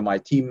for one of my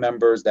team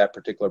members. That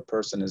particular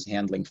person is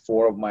handling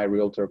 4 of my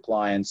realtor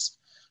clients.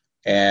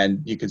 And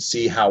you can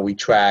see how we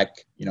track,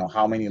 you know,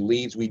 how many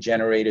leads we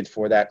generated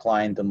for that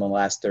client in the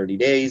last 30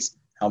 days,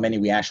 how many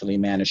we actually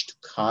managed to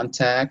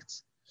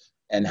contact,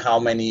 and how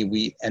many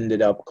we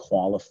ended up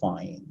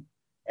qualifying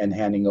and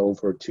handing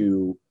over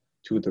to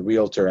the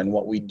realtor. And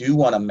what we do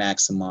want to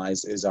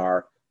maximize is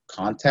our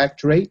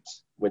contact rate,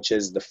 which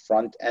is the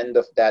front end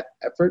of that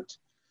effort.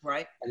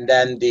 Right. And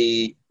then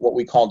what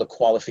we call the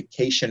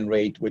qualification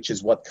rate, which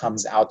is what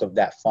comes out of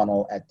that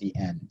funnel at the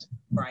end.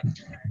 Right.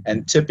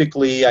 And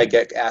typically I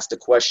get asked a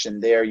question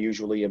there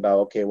usually about,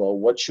 okay, well,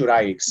 what should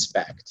I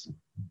expect?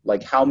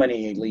 Like, how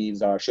many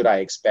leads should I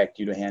expect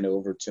you to hand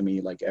over to me,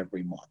 like,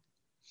 every month?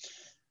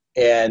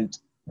 And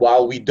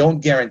while we don't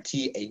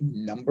guarantee a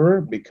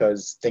number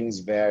because things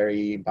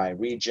vary by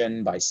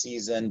region, by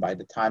season, by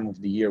the time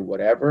of the year,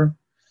 whatever.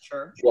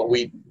 Sure.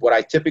 What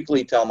I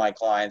typically tell my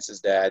clients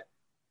is that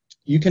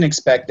you can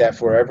expect that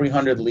for every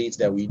 100 leads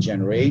that we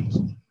generate,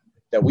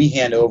 that we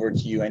hand over to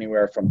you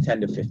anywhere from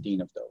 10 to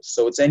 15 of those.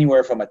 So it's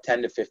anywhere from a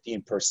 10 to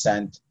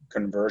 15%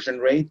 conversion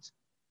rate,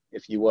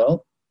 if you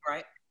will. Right.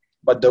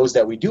 But those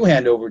that we do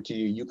hand over to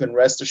you, you can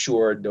rest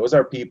assured those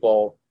are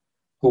people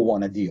who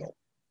want a deal.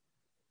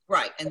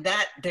 Right. And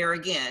that there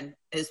again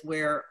is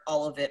where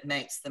all of it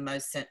makes the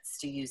most sense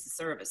to use the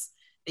service,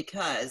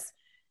 because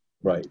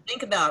right.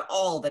 Think about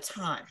all the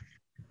time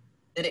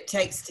that it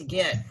takes to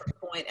get from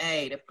point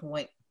A to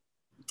point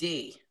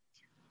D.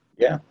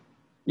 Yeah.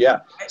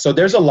 Yeah. So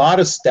there's a lot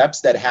of steps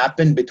that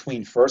happen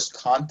between first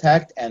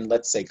contact and,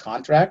 let's say,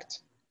 contract.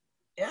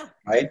 Yeah.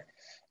 Right.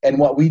 And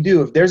what we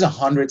do, if there's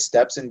 100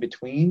 steps in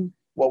between,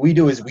 what we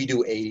do is we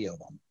do 80 of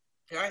them.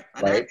 Right.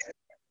 Right.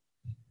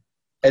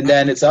 And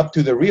then it's up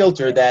to the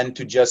realtor then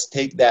to just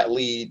take that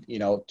lead,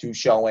 2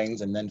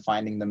 showings, and then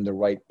finding them the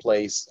right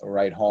place, or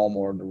right home,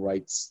 or the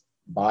right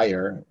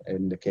buyer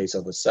in the case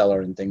of a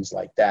seller and things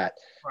like that.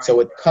 Right. So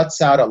it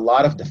cuts out a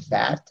lot of the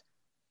fat,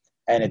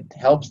 and it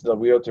helps the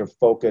realtor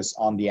focus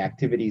on the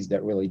activities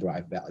that really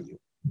drive value.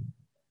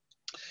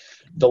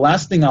 The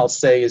last thing I'll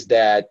say is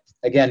that,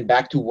 again,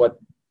 back to what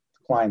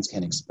clients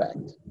can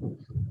expect.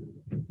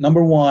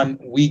 Number one,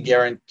 we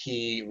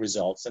guarantee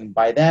results. And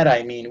by that,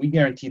 I mean we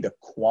guarantee the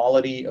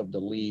quality of the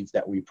leads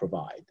that we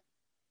provide.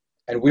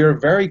 And we're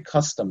very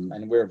custom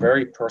and we're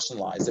very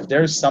personalized. If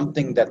there's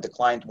something that the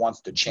client wants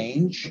to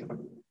change,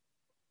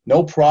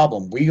 no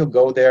problem. We'll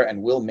go there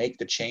and we'll make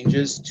the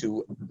changes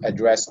to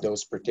address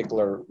those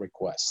particular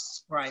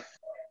requests. Right.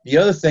 The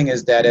other thing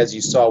is that, as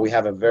you saw, we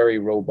have a very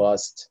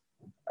robust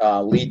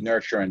lead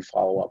nurture and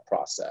follow-up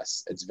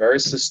process. It's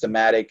very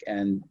systematic,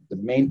 and the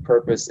main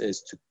purpose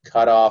is to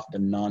cut off the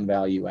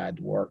non-value add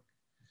work.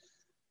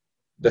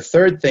 The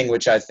third thing,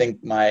 which I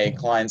think my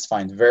clients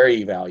find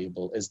very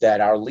valuable, is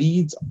that our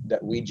leads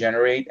that we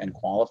generate and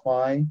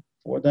qualify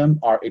for them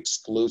are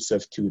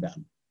exclusive to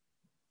them.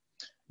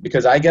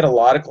 Because I get a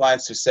lot of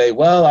clients who say,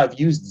 well, I've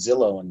used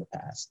Zillow in the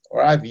past,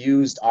 or I've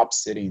used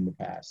OpCity in the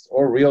past,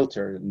 or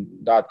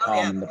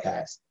Realtor.com in the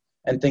past,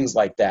 and things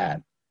like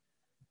that.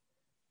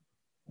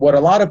 What a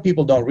lot of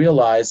people don't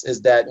realize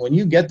is that when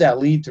you get that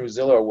lead through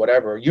Zillow or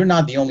whatever, you're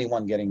not the only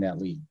one getting that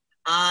lead.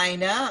 I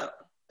know.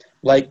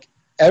 Like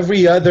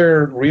every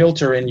other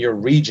realtor in your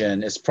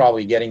region is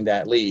probably getting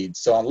that lead.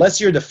 So unless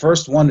you're the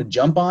first one to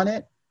jump on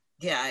it,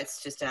 yeah,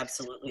 it's just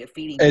absolutely a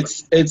feeding.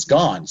 It's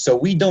gone. So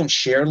we don't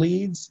share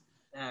leads,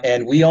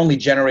 and we only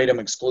generate them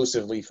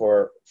exclusively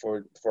for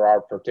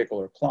our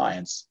particular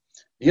clients.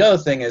 The other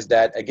thing is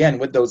that, again,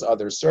 with those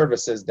other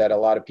services that a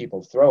lot of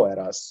people throw at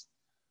us,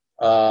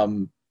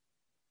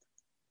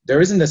 there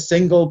isn't a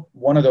single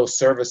one of those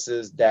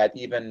services that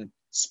even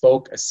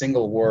spoke a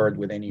single word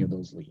with any of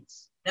those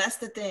leads. That's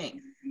the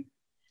thing.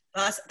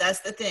 That's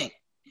the thing.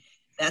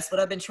 That's what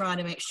I've been trying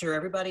to make sure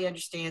everybody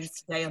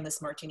understands today on this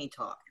Martini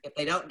Talk. If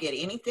they don't get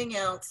anything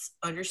else,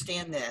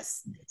 understand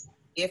this.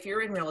 If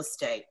you're in real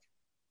estate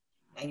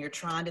and you're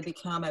trying to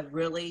become a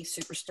really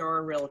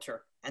superstar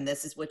realtor, and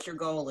this is what your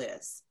goal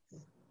is,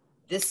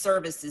 this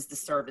service is the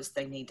service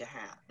they need to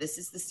have. This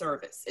is the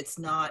service. It's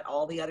not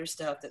all the other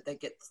stuff that they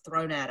get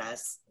thrown at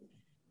us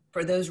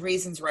for those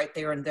reasons right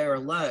there and there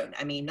alone.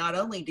 I mean, not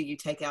only do you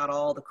take out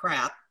all the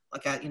crap,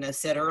 like I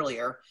said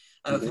earlier,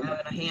 of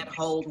having a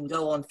handhold and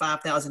go on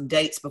 5,000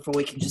 dates before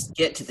we can just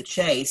get to the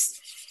chase.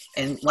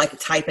 And like a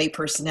type A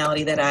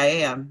personality that I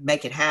am,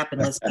 make it happen.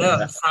 Let's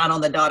go. Sign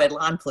on the dotted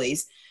line,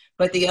 please.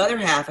 But the other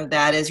half of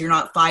that is you're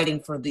not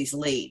fighting for these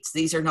leads.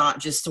 These are not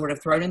just sort of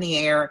thrown in the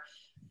air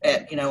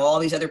at, all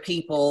these other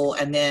people.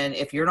 And then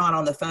if you're not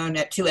on the phone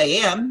at 2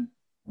 a.m.,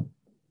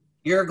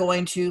 you're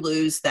going to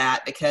lose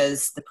that,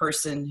 because the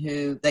person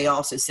who they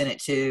also sent it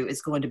to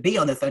is going to be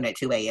on the phone at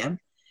 2 a.m.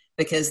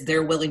 because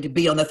they're willing to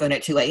be on the phone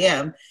at 2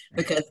 a.m.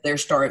 because they're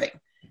starving,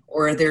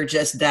 or they're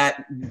just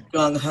that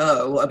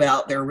gung-ho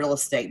about their real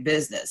estate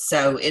business.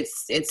 So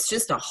it's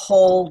just a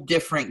whole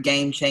different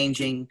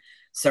game-changing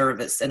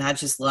service, and I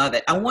just love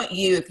it. I want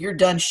you, if you're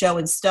done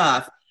showing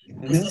stuff,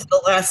 this is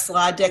the last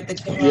slide deck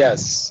that you have.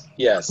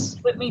 Yes.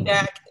 Put me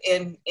back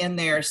in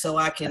there so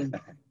I can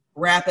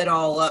wrap it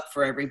all up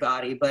for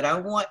everybody. But I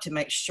want to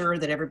make sure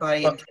that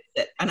everybody,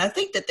 and I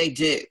think that they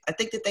do. I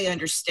think that they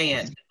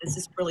understand this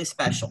is really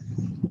special.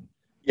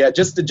 Yeah,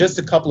 just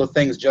a couple of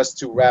things just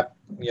to wrap,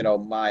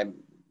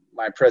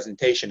 my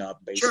presentation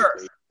up, basically.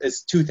 Sure.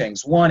 It's 2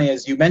 things. One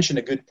is, you mentioned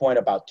a good point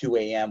about 2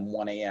 a.m.,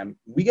 1 a.m.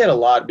 We get a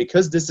lot,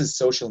 because this is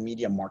social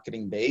media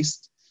marketing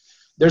based,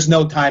 there's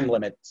no time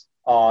limit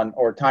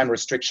or time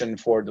restriction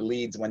for the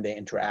leads when they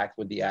interact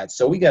with the ads.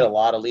 So we get a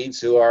lot of leads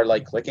who are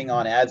like clicking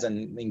on ads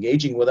and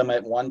engaging with them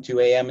at 1, 2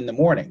 a.m. in the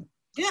morning.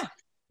 Yeah.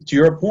 To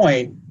your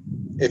point,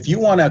 if you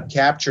want to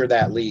capture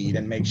that lead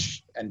and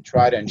and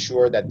try to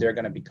ensure that they're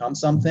going to become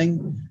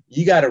something,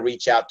 you got to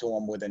reach out to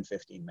them within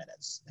 15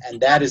 minutes.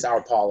 And that is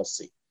our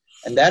policy.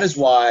 And that is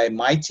why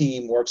my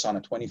team works on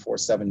a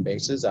 24/7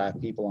 basis. I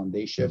have people on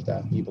day shift, I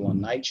have people on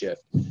night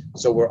shift.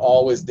 So we're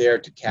always there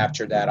to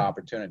capture that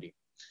opportunity.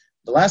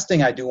 The last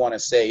thing I do want to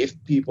say,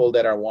 if people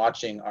that are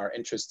watching are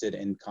interested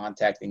in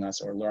contacting us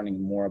or learning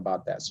more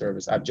about that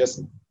service, I've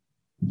just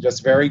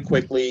very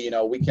quickly,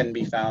 we can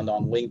be found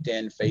on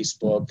LinkedIn,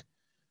 Facebook,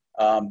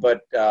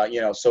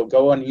 so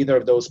go on either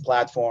of those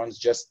platforms,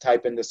 just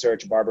type in the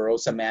search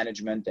Barbarossa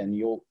Management and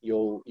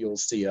you'll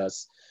see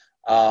us.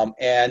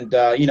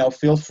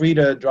 Feel free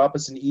to drop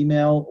us an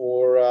email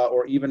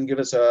or even give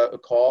us a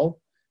call.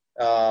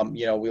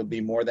 We'll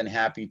be more than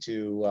happy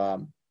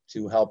to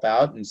help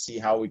out and see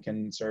how we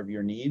can serve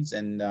your needs.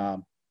 And,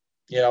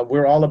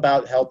 we're all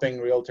about helping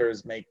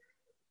realtors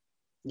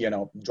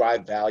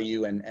drive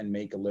value and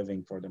make a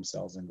living for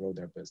themselves and grow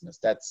their business.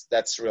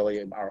 That's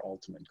really our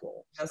ultimate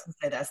goal. I was going to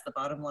say, that's the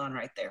bottom line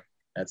right there.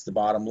 That's the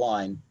bottom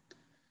line.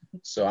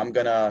 So I'm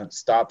going to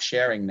stop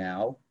sharing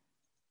now.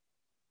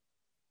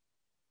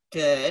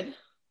 Good.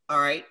 All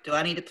right. Do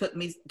I need to put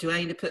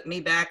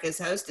me back as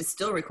host? It's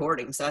still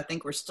recording, so I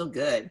think we're still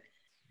good.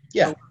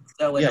 Yeah.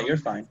 You're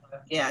fine.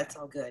 Yeah, it's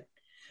all good.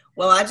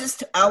 Well,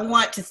 I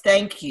want to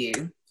thank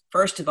you,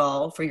 first of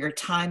all, for your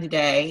time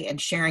today and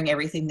sharing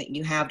everything that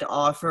you have to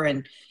offer.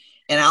 And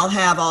I'll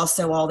have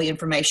also all the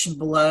information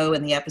below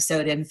in the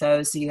episode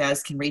info, so you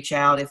guys can reach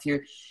out if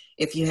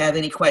you have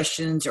any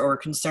questions or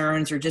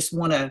concerns, or just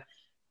want to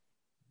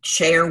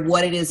share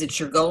what it is that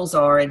your goals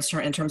are in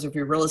terms of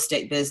your real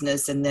estate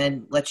business, and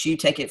then let you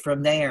take it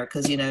from there.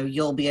 Because,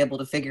 you'll be able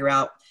to figure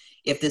out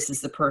if this is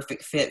the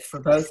perfect fit for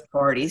both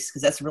parties,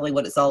 because that's really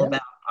what it's all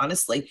about.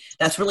 Honestly,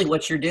 that's really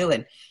what you're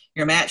doing.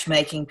 You're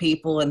matchmaking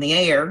people in the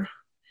air.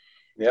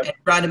 Yep. And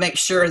trying to make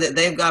sure that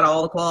they've got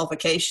all the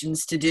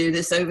qualifications to do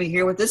this over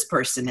here with this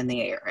person in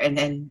the air.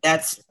 And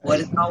that's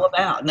what it's all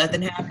about.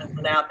 Nothing happens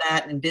without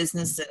that in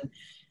business, and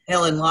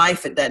hell, in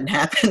life, it doesn't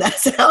happen.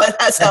 That's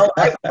how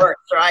life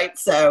works, right?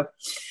 So,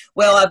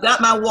 well, I've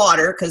got my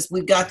water, because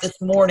we've got this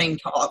morning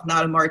talk,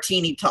 not a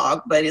martini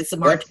talk, but it's a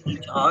martini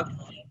talk.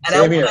 And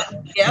Same here.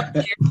 Cheers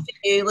to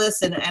you.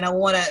 Listen, and I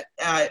want to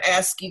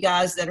ask you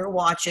guys that are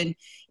watching,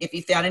 if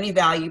you found any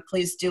value,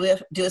 please do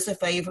us a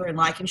favor and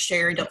like and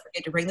share. And don't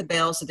forget to ring the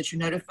bell so that you're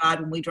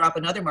notified when we drop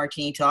another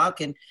martini talk.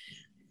 And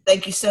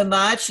thank you so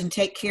much, and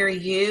take care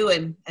of you,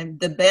 and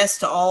the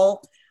best to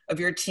all of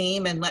your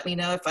team. And let me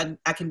know if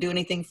I can do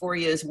anything for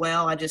you as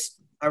well.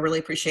 I really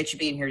appreciate you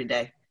being here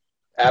today.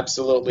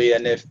 Absolutely.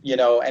 And if,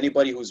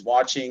 anybody who's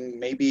watching,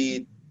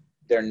 maybe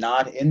they're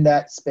not in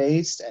that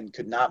space and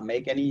could not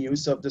make any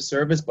use of the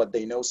service, but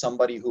they know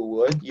somebody who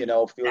would,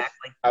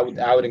 Exactly.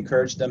 I would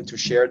encourage them to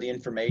share the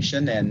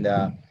information, and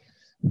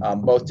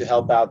both to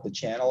help out the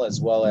channel as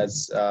well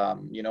as,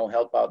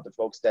 help out the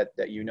folks that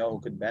who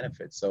could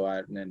benefit. So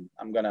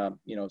I'm going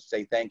to,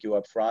 say thank you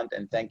up front,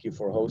 and thank you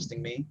for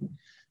hosting me.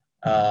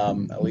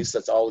 At least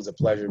that's always a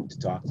pleasure to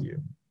talk to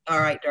you. All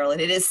right, darling.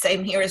 It is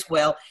same here as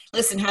well.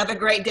 Listen, have a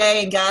great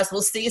day. And guys,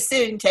 we'll see you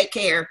soon. Take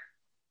care.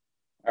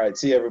 All right.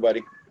 See you,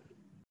 everybody.